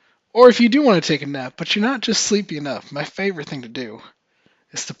 or if you do want to take a nap, but you're not just sleepy enough, my favorite thing to do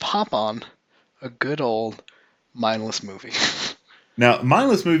is to pop on a good old mindless movie. Now,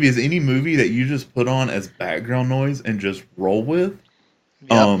 mindless movie is any movie that you just put on as background noise and just roll with.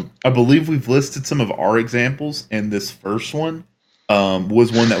 Yep. I believe we've listed some of our examples, and this first one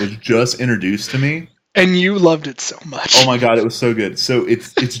was one that was just introduced to me. And you loved it so much. Oh my god, it was so good. So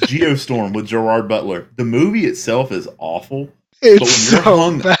it's Geostorm with Gerard Butler. The movie itself is awful. But when you're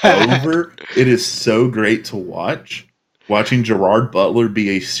hung over, it is so great to watch. Watching Gerard Butler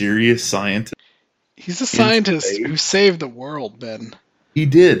be a serious scientist. He's a scientist who saved the world, Ben. He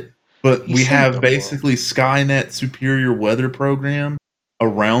did. But we have basically Skynet superior weather program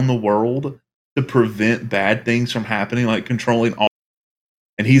around the world to prevent bad things from happening, like controlling all.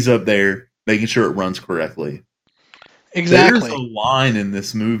 And he's up there making sure it runs correctly. Exactly. There's a line in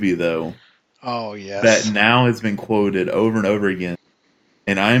this movie, though. Oh, yes. That now has been quoted over and over again.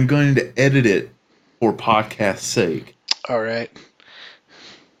 And I am going to edit it for podcast's sake. All right.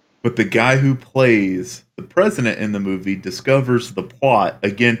 But the guy who plays the president in the movie discovers the plot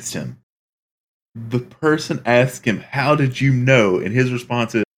against him. The person asks him, "How did you know?" And his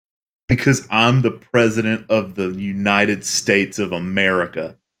response is, "Because I'm the president of the United States of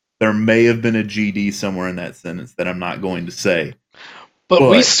America." There may have been a GD somewhere in that sentence that I'm not going to say. But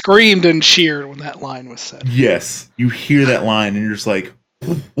we screamed and cheered when that line was said. Yes. You hear that line and you're just like,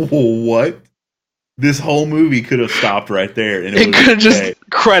 what? This whole movie could have stopped right there. And it could have just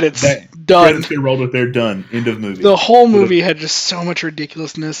credits, done. Done. Credits get rolled with they're done. End of movie. The whole movie had just so much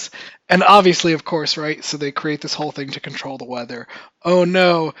ridiculousness. And obviously, of course, right? So they create this whole thing to control the weather. Oh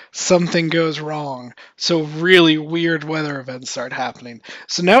no, something goes wrong. So really weird weather events start happening.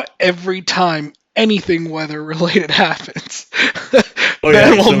 So now every time anything weather related happens,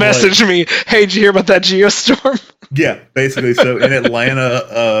 Ben will message me, hey, did you hear about that geostorm? Yeah, basically. So in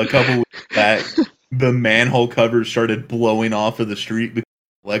Atlanta, a couple weeks back, the manhole covers started blowing off of the street because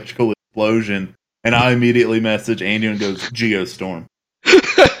of an electrical explosion. And I immediately message Andy and goes, geostorm.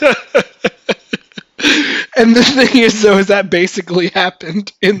 And the thing is, though, is that basically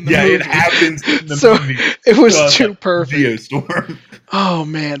happened in the movie. It happens in the so movie. It was too perfect. Geostorm. Oh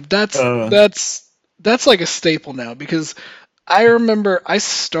man, that's like a staple now, because I remember I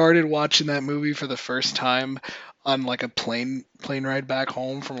started watching that movie for the first time on like a plane ride back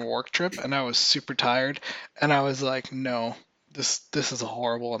home from a work trip, and I was super tired, and I was like, no, this is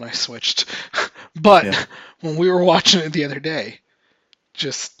horrible, and I switched. But when we were watching it the other day,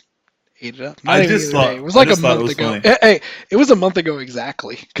 just ate it up. It was like a month ago. Hey, it was a month ago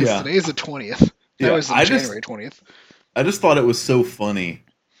exactly, because today is the 20th. That was January 20th. I just thought it was so funny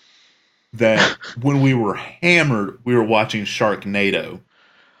that when we were hammered, we were watching Sharknado.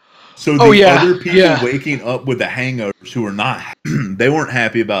 So the other people waking up with the hangovers who were not, they weren't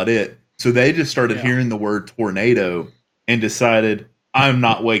happy about it. So they just started hearing the word tornado and decided, I'm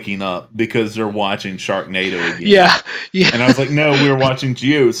not waking up because they're watching Sharknado again. Yeah. And I was like, no, we were watching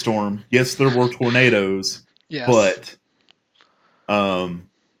Geostorm. Yes, there were tornadoes. Yes. But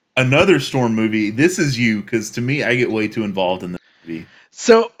another storm movie, this is you, because to me, I get way too involved in the movie.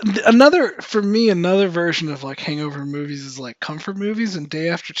 So another version of like hangover movies is like comfort movies, and Day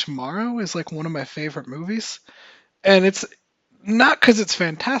After Tomorrow is like one of my favorite movies. And it's not because it's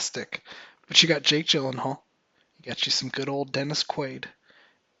fantastic, but you got Jake Gyllenhaal, you got you some good old Dennis Quaid,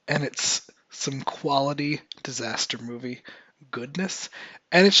 and it's some quality disaster movie goodness,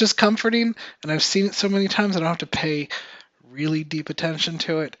 and it's just comforting, and I've seen it so many times I don't have to pay really deep attention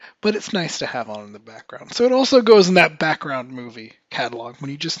to it, but it's nice to have on in the background. So it also goes in that background movie catalog when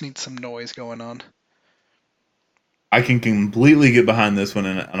you just need some noise going on. I can completely get behind this one,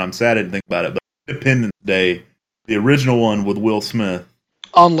 and I'm sad I didn't think about it, but Independence Day, the original one with Will Smith.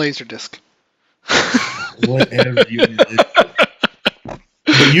 On Laserdisc. Whatever you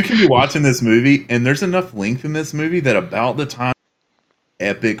But you can be watching this movie, and there's enough length in this movie that about the time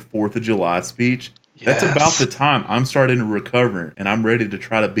epic 4th of July speech, that's about the time I'm starting to recover and I'm ready to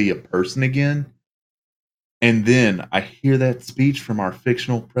try to be a person again. And then I hear that speech from our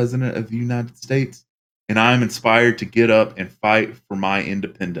fictional president of the United States, and I'm inspired to get up and fight for my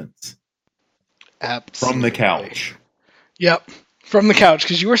independence. Absolutely. From the couch. Yep, from the couch,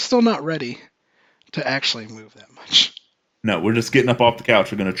 because you are still not ready to actually move that much. No, we're just getting up off the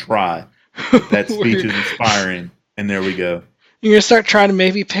couch. We're going to try. That speech is inspiring, and there we go. You're going to start trying to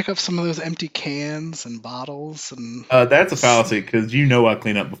maybe pick up some of those empty cans and bottles. And that's a fallacy, because you know I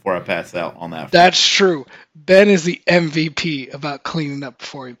clean up before I pass out on that. That's true. Ben is the MVP about cleaning up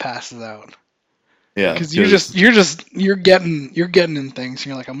before he passes out. Yeah, because you're getting in things.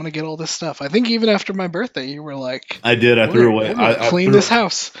 You're like, I'm gonna get all this stuff. I think even after my birthday, you were like, I did. I threw away. I cleaned this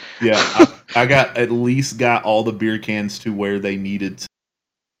house. Yeah, I at least got all the beer cans to where they needed to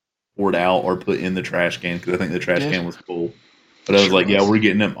poured out or put in the trash can, because I think the trash can was full. But I was like, yeah, we're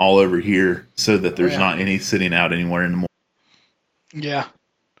getting them all over here so that there's not any sitting out anywhere anymore. Yeah,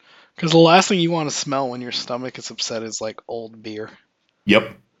 because the last thing you want to smell when your stomach is upset is like old beer.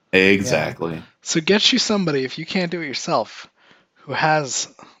 Yep. Exactly. Yeah. So get you somebody, if you can't do it yourself, who has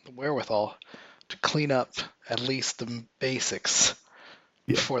the wherewithal to clean up at least the basics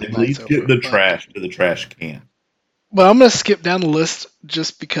before the night's over. At least get the trash to the trash can. Well, I'm going to skip down the list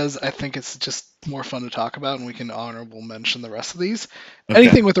just because I think it's just more fun to talk about, and we can honorable mention the rest of these. Okay.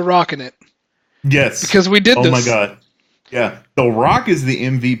 Anything with The Rock in it. Yes. Because we did this. Oh my God. Yeah. The Rock is the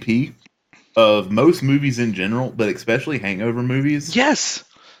MVP of most movies in general, but especially hangover movies. Yes.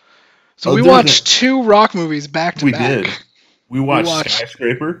 So we watched 2 Rock movies back to back. We did. We watched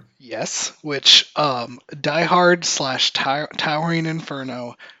Skyscraper. Yes, which Die Hard / Towering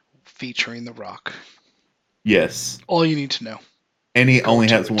Inferno featuring The Rock. Yes. All you need to know. And he only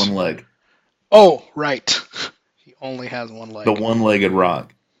has one leg. Oh, right. He only has one leg. The one-legged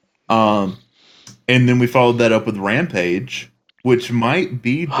Rock. And then we followed that up with Rampage, which might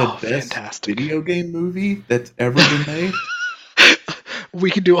be the best video game movie that's ever been made. We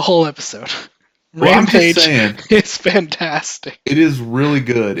could do a whole episode. Rampage is fantastic. It is really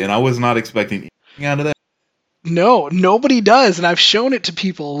good, and I was not expecting anything out of that. No, nobody does, and I've shown it to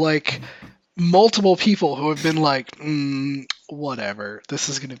people. Like, multiple people who have been like, whatever, this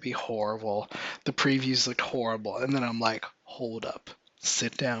is going to be horrible. The previews looked horrible. And then I'm like, hold up,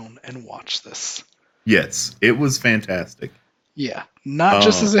 sit down and watch this. Yes, it was fantastic. Yeah, not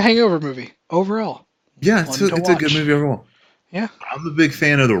just as a hangover movie, overall. Yeah, it's a good movie overall. Yeah. I'm a big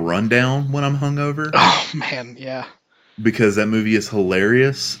fan of The Rundown when I'm hungover. Oh, man, yeah. Because that movie is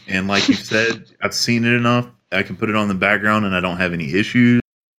hilarious. And like you said, I've seen it enough. I can put it on the background and I don't have any issues.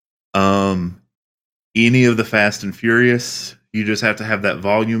 Any of the Fast and Furious, you just have to have that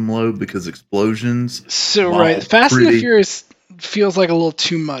volume low because explosions. So, right. Fast and the Furious feels like a little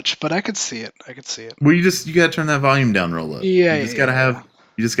too much, but I could see it. Well, you gotta turn that volume down real low. Yeah, you just gotta have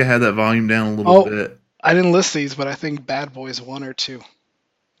that volume down a little bit. I didn't list these, but I think Bad Boys 1 or 2.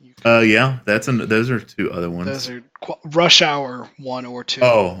 Yeah, those are two other ones. Those are Rush Hour 1 or 2.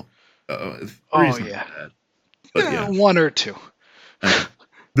 Oh yeah. Bad. But yeah, 1 or 2.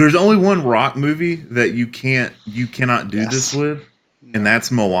 There's only one rock movie that you cannot do this with, and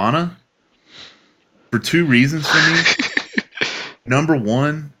that's Moana. For two reasons for me. Number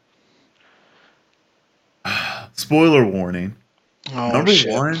one, spoiler warning. Number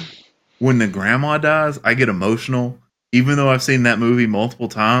one, when the grandma dies, I get emotional. Even though I've seen that movie multiple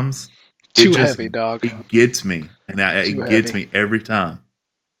times. Too heavy, dog. It gets me. And it gets me every time.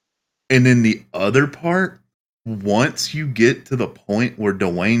 And then the other part, once you get to the point where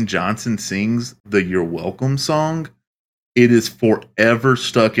Dwayne Johnson sings the You're Welcome song, it is forever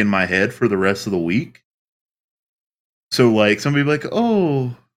stuck in my head for the rest of the week. So like somebody be like,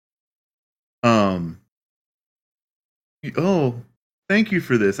 oh, thank you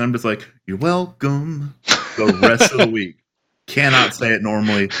for this. I'm just like, you're welcome. The rest of the week. Cannot say it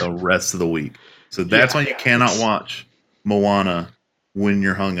normally the rest of the week. So that's why you cannot watch Moana when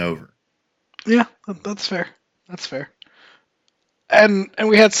you're hungover. Yeah, that's fair. That's fair. And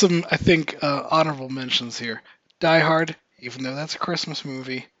we had some, I think, honorable mentions here. Die Hard, even though that's a Christmas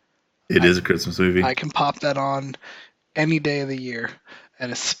movie. It is a Christmas movie. I can pop that on any day of the year,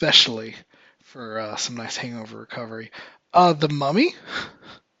 and especially for some nice hangover recovery. The Mummy?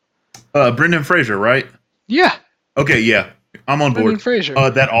 Brendan Fraser, right? Yeah. Okay, yeah. I'm on Brendan board. Fraser.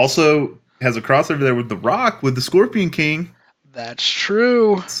 That also has a crossover there with The Rock, with the Scorpion King. That's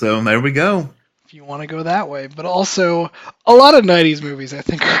true. So there we go. If you want to go that way. But also, a lot of 90s movies I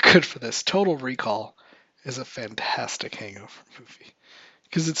think are good for this. Total Recall is a fantastic hangover movie.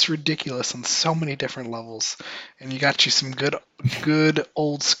 Because it's ridiculous on so many different levels. And you got you some good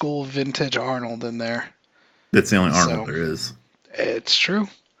old school vintage Arnold in there. That's the only Arnold there is. It's true.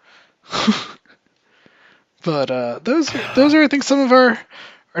 But those are I think some of our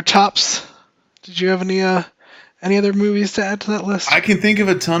tops. Did you have any other movies to add to that list? I can think of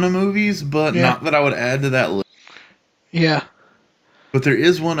a ton of movies, but not that I would add to that list. Yeah. But there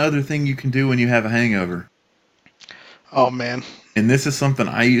is one other thing you can do when you have a hangover. Oh man. And this is something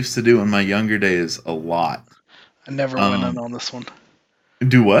I used to do in my younger days a lot. I never went in on this one.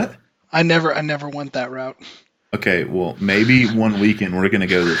 Do what? I never went that route. Okay, well, maybe one weekend we're going to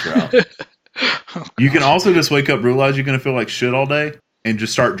go this route. You can also just wake up, realize you're going to feel like shit all day, and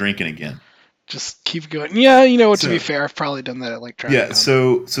just start drinking again. Just keep going. Yeah, you know what, to be fair, I've probably done that at like Travis. Yeah,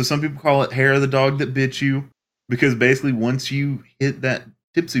 so some people call it hair of the dog that bit you, because basically once you hit that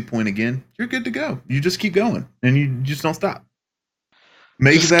tipsy point again, you're good to go. You just keep going, and you just don't stop.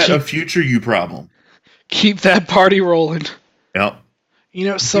 Make that a future you problem. Keep that party rolling. Yep. You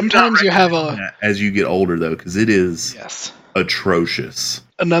know, sometimes you have as you get older though, because it is atrocious.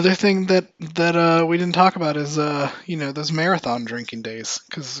 Another thing that we didn't talk about is those marathon drinking days,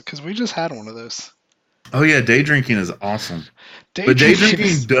 because we just had one of those. Oh yeah, day drinking is awesome. But day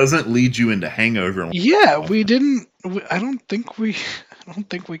drinking doesn't lead you into hangover. Yeah, we didn't. I don't think we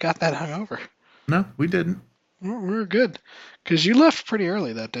got that hungover. No, we didn't. We were good, because you left pretty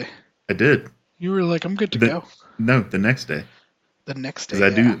early that day. I did. You were like, I'm good to go. No, the next day. The next day.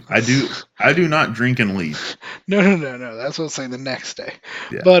 I do not drink and leave. No. That's what I'm saying. The next day.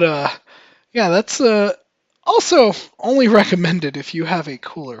 Yeah. But that's also only recommended if you have a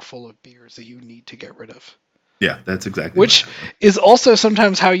cooler full of beers that you need to get rid of. Yeah, that's exactly. Which is also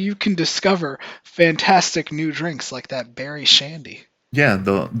sometimes how you can discover fantastic new drinks like that berry shandy. Yeah,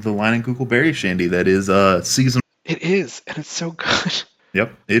 the Leinenkugel berry shandy that is seasonal. It is, and it's so good.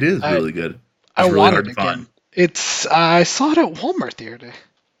 Yep, it is really good. I really want it again. I saw it at Walmart the other day.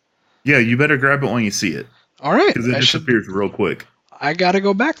 Yeah, you better grab it when you see it. All right, because it disappears real quick. I gotta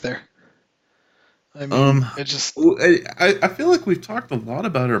go back there. I mean, I feel like we've talked a lot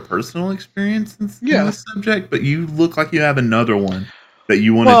about our personal experience in this subject, but you look like you have another one that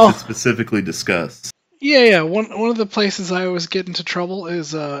you wanted to specifically discuss. Yeah. One of the places I always get into trouble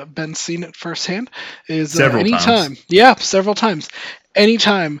is been seen it firsthand. Is Several times. anytime, yeah, several times.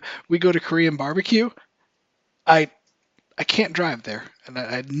 Anytime we go to Korean barbecue, I I can't drive there, and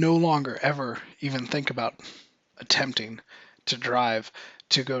I no longer ever even think about attempting to drive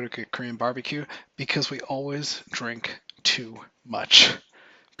to go to Korean barbecue because we always drink too much.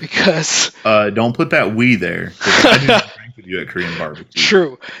 Because Don't put that "we" there because I do not drink with you at Korean barbecue.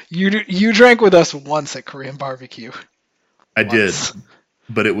 true, you drank with us once at Korean barbecue. I did, Once.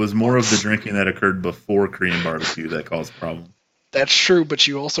 but it was more of the drinking that occurred before Korean barbecue that caused problems. That's true, but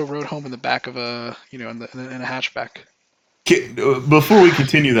you also rode home in the back of a, in a hatchback. Before we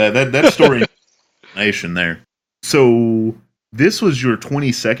continue that story nation there. So this was your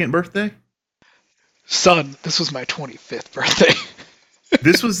 22nd birthday? Son, this was my 25th birthday.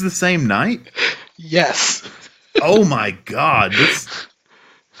 This was the same night? Yes. Oh my god,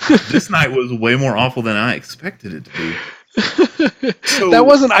 this night was way more awful than I expected it to be. So,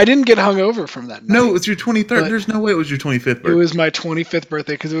 I didn't get hungover from that night. No, it was your 23rd. There's no way it was your 25th birthday. It was my 25th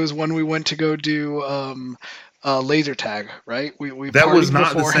birthday because it was when we went to go do laser tag, right? We that partied was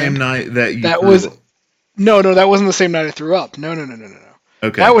not beforehand. the same night that you That threw was up. No, that wasn't the same night I threw up. No.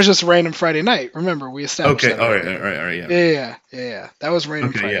 Okay. That was just random Friday night. Remember, we established Okay, that. all right, yeah. Yeah. That was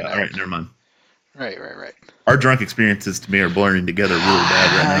random Friday night. All right, never mind. Right. Our drunk experiences to me are blurring together really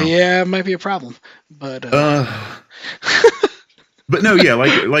bad right now. Yeah, it might be a problem, but but no, yeah,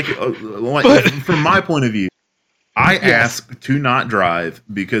 like from my point of view, I asked to not drive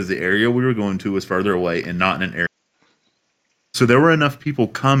because the area we were going to was further away and not in an area. So there were enough people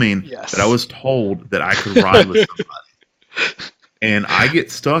coming that I was told that I could ride with somebody. And I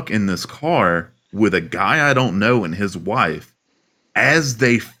get stuck in this car with a guy I don't know and his wife as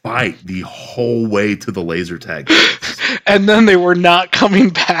they fight the whole way to the laser tag place. And then they were not coming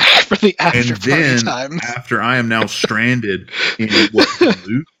back for the after party times. After I am now stranded in what,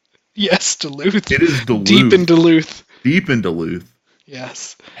 Duluth? Yes, Duluth. It is Duluth. Deep in Duluth. Deep in Duluth.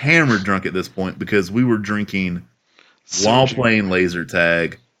 Yes. Hammered drunk at this point because we were drinking while playing laser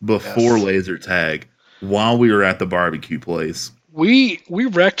tag, before laser tag, while we were at the barbecue place. We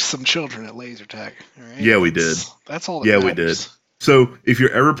wrecked some children at laser tag. Right? Yeah, we did. That's all that matters. We did. So if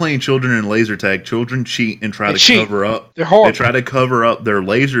you're ever playing children in laser tag, children cheat and try to cover up. They're horrible. They try to cover up their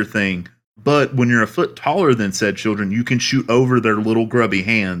laser thing. But when you're a foot taller than said children, you can shoot over their little grubby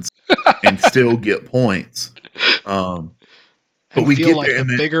hands and still get points. But we feel get like there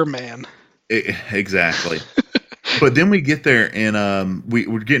and bigger man. Exactly. But then we get there and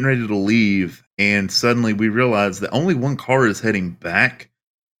we're getting ready to leave, and suddenly we realize that only one car is heading back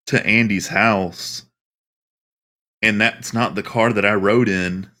to Andy's house, and that's not the car that I rode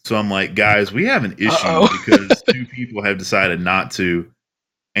in. So I'm like, guys, we have an issue because two people have decided not to.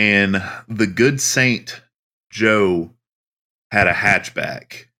 And the good saint Joe had a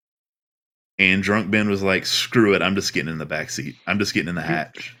hatchback. And drunk Ben was like, screw it, I'm just getting in the back seat. I'm just getting in the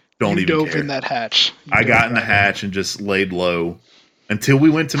hatch. Don't even dove care. In that hatch. I got in the hatch and just laid low until we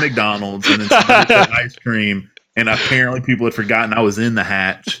went to McDonald's, and then somebody said ice cream, and apparently people had forgotten I was in the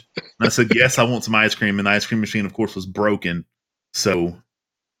hatch. And I said, yes, I want some ice cream, and the ice cream machine, of course, was broken. So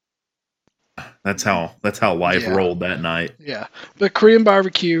that's how life rolled that night. Yeah. But Korean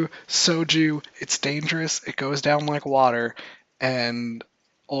barbecue, soju, it's dangerous. It goes down like water, and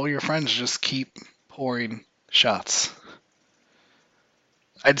all your friends just keep pouring shots.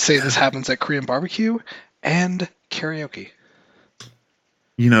 I'd say this happens at Korean barbecue and karaoke.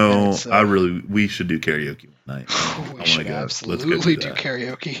 You know, we should do karaoke one night. We should absolutely do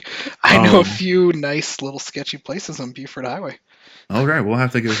karaoke. I know a few nice little sketchy places on Buford Highway. All right, we'll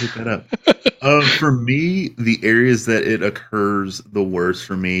have to go hit that up. For me, the areas that it occurs the worst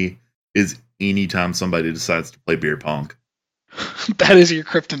for me is anytime somebody decides to play beer pong. That is your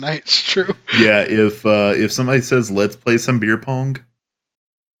kryptonite. It's true. Yeah, if somebody says let's play some beer pong,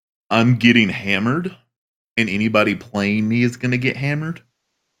 I'm getting hammered, and anybody playing me is going to get hammered.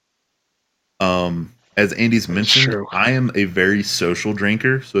 As Andy's mentioned, I am a very social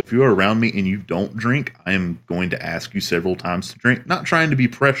drinker. So if you're around me and you don't drink, I am going to ask you several times to drink. Not trying to be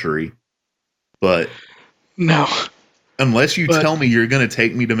pressury, but no. Unless you tell me you're going to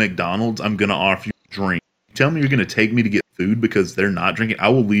take me to McDonald's, I'm going to offer you a drink. Tell me you're going to take me to get food because they're not drinking, I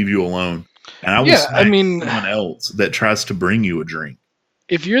will leave you alone, and I will someone else that tries to bring you a drink.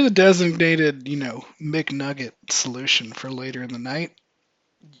 If you're the designated, McNugget solution for later in the night,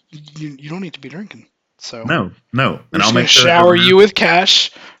 you don't need to be drinking. So no, and I'll make sure shower you with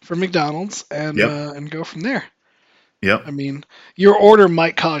cash from McDonald's and go from there. Yep. I mean, your order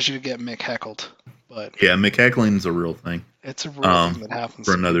might cause you to get McHeckled, but yeah, McHeckling's a real thing. It's a real thing that happens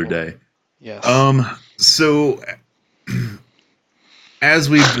for another day. Yes. So as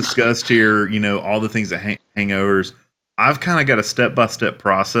we've discussed here, all the things that hangovers, I've kind of got a step-by-step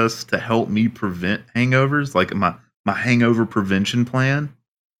process to help me prevent hangovers, like my hangover prevention plan.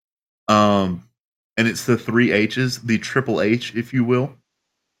 Um, and it's the 3 H's, the triple H, if you will.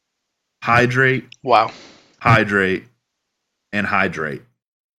 Hydrate, Wow. hydrate, and hydrate.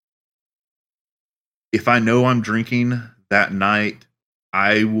 If I know I'm drinking that night,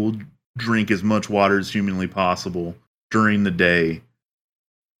 I will drink as much water as humanly possible during the day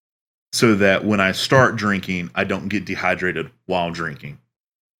so that when I start drinking, I don't get dehydrated while drinking.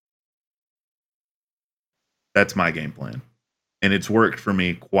 That's my game plan. And it's worked for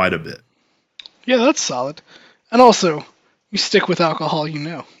me quite a bit. Yeah, that's solid. And also, you stick with alcohol you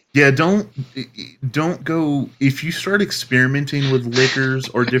know. Yeah, don't go if you start experimenting with liquors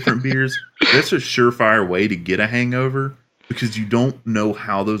or different beers, that's a surefire way to get a hangover because you don't know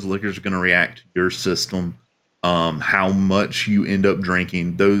how those liquors are going to react to your system, how much you end up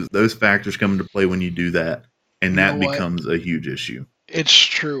drinking. Those factors come into play when you do that, and You know that what? becomes a huge issue. It's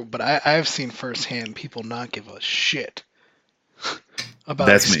true, but I've seen firsthand people not give a shit about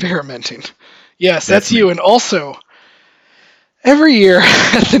That's me. experimenting. Yes, That's that's you. me. And also, every year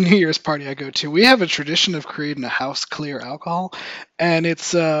at the New Year's party I go to, we have a tradition of creating a house clear alcohol, and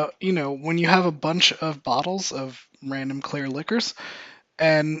it's when you have a bunch of bottles of random clear liquors,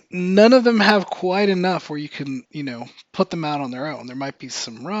 and none of them have quite enough where you can put them out on their own. There might be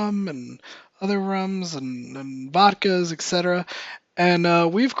some rum and other rums and vodkas, etc.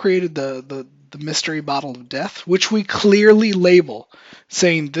 And we've created the mystery bottle of death, which we clearly label,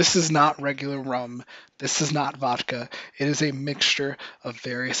 saying this is not regular rum, this is not vodka, it is a mixture of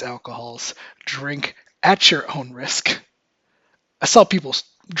various alcohols. Drink at your own risk. I saw people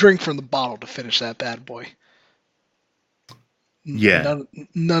drink from the bottle to finish that bad boy. Yeah.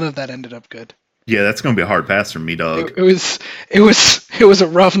 None of that ended up good. Yeah, that's going to be a hard pass for me, dog. It was a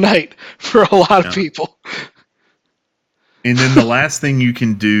rough night for a lot of people. And then the last thing you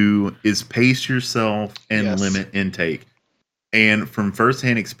can do is pace yourself and Yes. limit intake. And from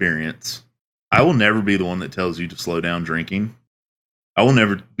firsthand experience, I will never be the one that tells you to slow down drinking. I will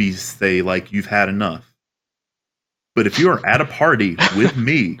never say like you've had enough. But if you are at a party with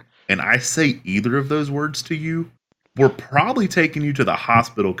me and I say either of those words to you, we're probably taking you to the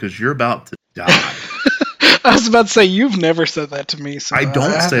hospital because you're about to die. I was about to say you've never said that to me. So I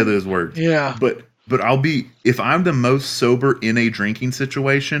don't say those words. Yeah. But if I'm the most sober in a drinking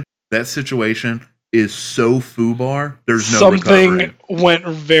situation, that situation is so foobar, there's no recovery. Something went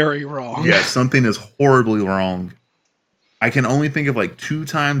very wrong. Yeah, something is horribly wrong. I can only think of like 2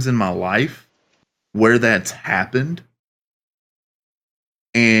 times in my life where that's happened,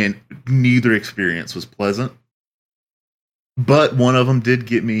 and neither experience was pleasant. But one of them did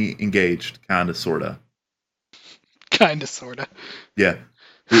get me engaged, kind of, sort of. Kind of, sort of. Yeah.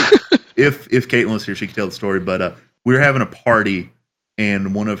 If Caitlin was here, she could tell the story. But we were having a party,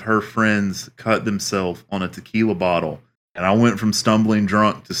 and one of her friends cut themselves on a tequila bottle. And I went from stumbling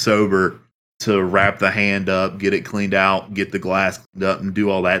drunk to sober to wrap the hand up, get it cleaned out, get the glass cleaned up, and do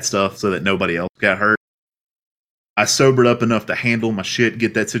all that stuff so that nobody else got hurt. I sobered up enough to handle my shit,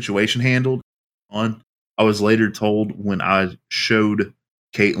 get that situation handled. I was later told when I showed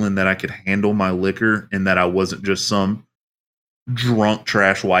Caitlin that I could handle my liquor and that I wasn't just some drunk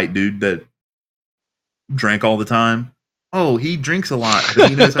trash white dude that drank all the time. Oh, he drinks a lot, but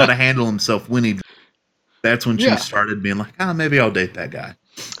he knows how to handle himself when he drinks. That's when she started being like, maybe I'll date that guy.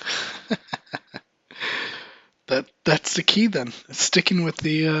 That's the key then. It's sticking with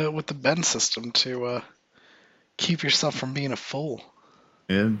the Ben system to keep yourself from being a fool.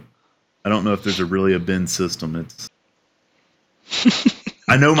 And I don't know if there's really a Ben system. It's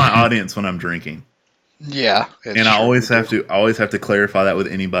I know my audience when I'm drinking. Yeah. And I always have to clarify that with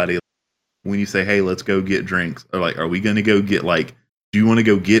anybody. When you say, hey, let's go get drinks, or like, are we going to go get do you want to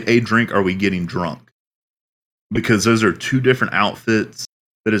go get a drink? Or are we getting drunk? Because those are 2 different outfits.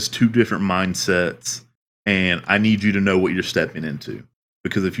 That is 2 different mindsets. And I need you to know what you're stepping into.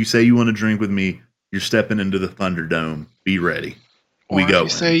 Because if you say you want to drink with me, you're stepping into the Thunderdome. Be ready. Or if you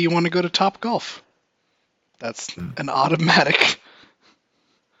say you want to go to Top Golf, that's an automatic.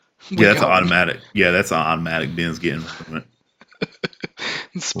 Yeah, that's an automatic. Yeah, that's an automatic. Ben's getting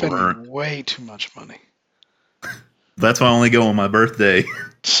spending way too much money. That's why I only go on my birthday.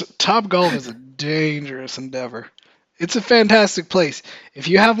 Top Golf is a dangerous endeavor. It's a fantastic place. If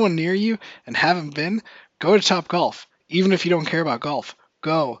you have one near you and haven't been, go to Top Golf. Even if you don't care about golf,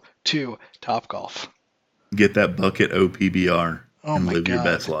 go to Top Golf. Get that bucket OPBR and live your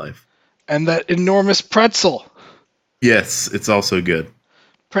best life. And that enormous pretzel. Yes, it's also good.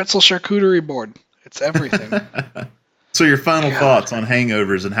 pretzel charcuterie board. It's everything. So your final God. thoughts on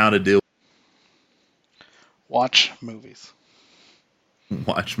hangovers and how to deal Watch movies.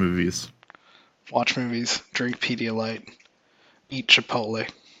 watch movies. Watch movies. Drink Pedialyte. Eat Chipotle.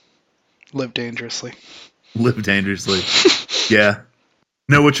 Live dangerously. Live dangerously. Yeah.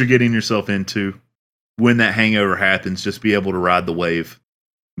 Know what you're getting yourself into. When that hangover happens, just be able to ride the wave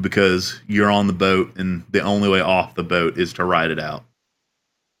because you're on the boat and the only way off the boat is to ride it out.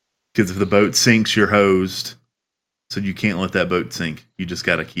 Because if the boat sinks, you're hosed. So you can't let that boat sink. You just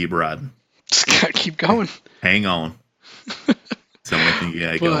got to keep riding. Just gotta keep going. Hang on. It's the only thing you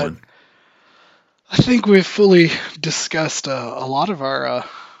got going. I think we've fully discussed a lot of our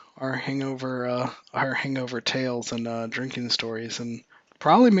hangover tales and drinking stories, and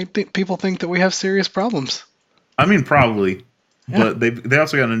probably make people think that we have serious problems. I mean, probably, Yeah. but they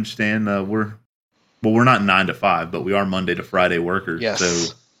also got to understand we're not 9 to 5, but we are Monday to Friday workers. Yes.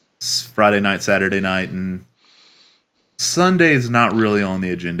 So it's Friday night, Saturday night, and Sunday is not really on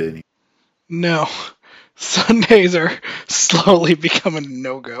the agenda anymore. No. Sundays are slowly becoming a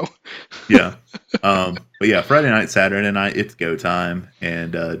no-go. Yeah. But yeah, Friday night, Saturday night, it's go time,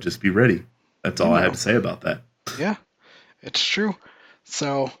 and just be ready. That's all I have to say about that. Yeah, it's true.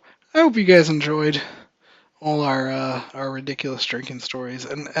 So I hope you guys enjoyed all our ridiculous drinking stories,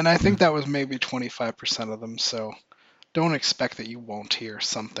 and I think that was maybe 25% of them. So don't expect that you won't hear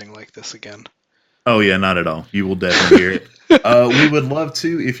something like this again. Oh yeah, not at all. You will definitely hear it. We would love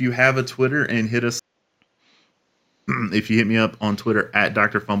to if you have a Twitter and hit us. If you hit me up on Twitter at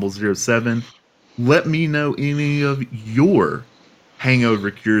drfumble07, let me know any of your hangover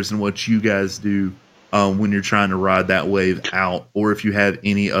cures and what you guys do when you're trying to ride that wave out, or if you have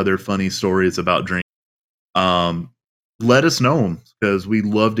any other funny stories about drinking. Let us know them because we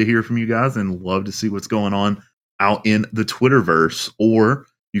love to hear from you guys and love to see what's going on out in the Twitterverse. Or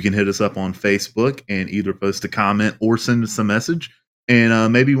you can hit us up on Facebook and either post a comment or send us a message.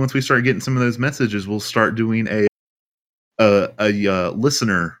 And maybe once we start getting some of those messages, we'll start doing a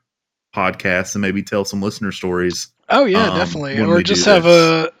listener podcast and maybe tell some listener stories. Oh yeah, definitely. Or just have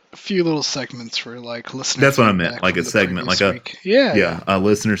a few little segments for like listener. That's what I meant, like a segment, like week. a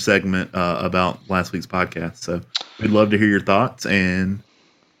listener segment about last week's podcast. So we'd love to hear your thoughts, and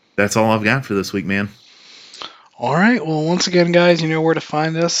that's all I've got for this week, man. All right. Well, once again, guys, you know where to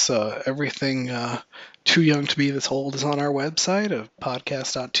find us. Everything Too Young to Be This Old is on our website of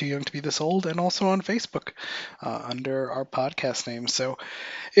podcast.tooyoungtobethisold, and also on Facebook under our podcast name. So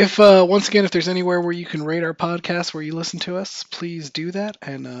if once again, if there's anywhere where you can rate our podcast where you listen to us, please do that.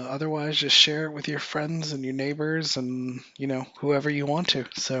 And otherwise, just share it with your friends and your neighbors and, whoever you want to.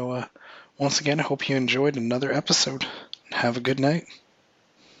 So once again, I hope you enjoyed another episode. Have a good night.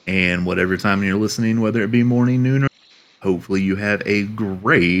 And whatever time you're listening, whether it be morning, noon, or hopefully you have a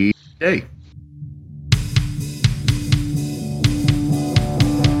great day.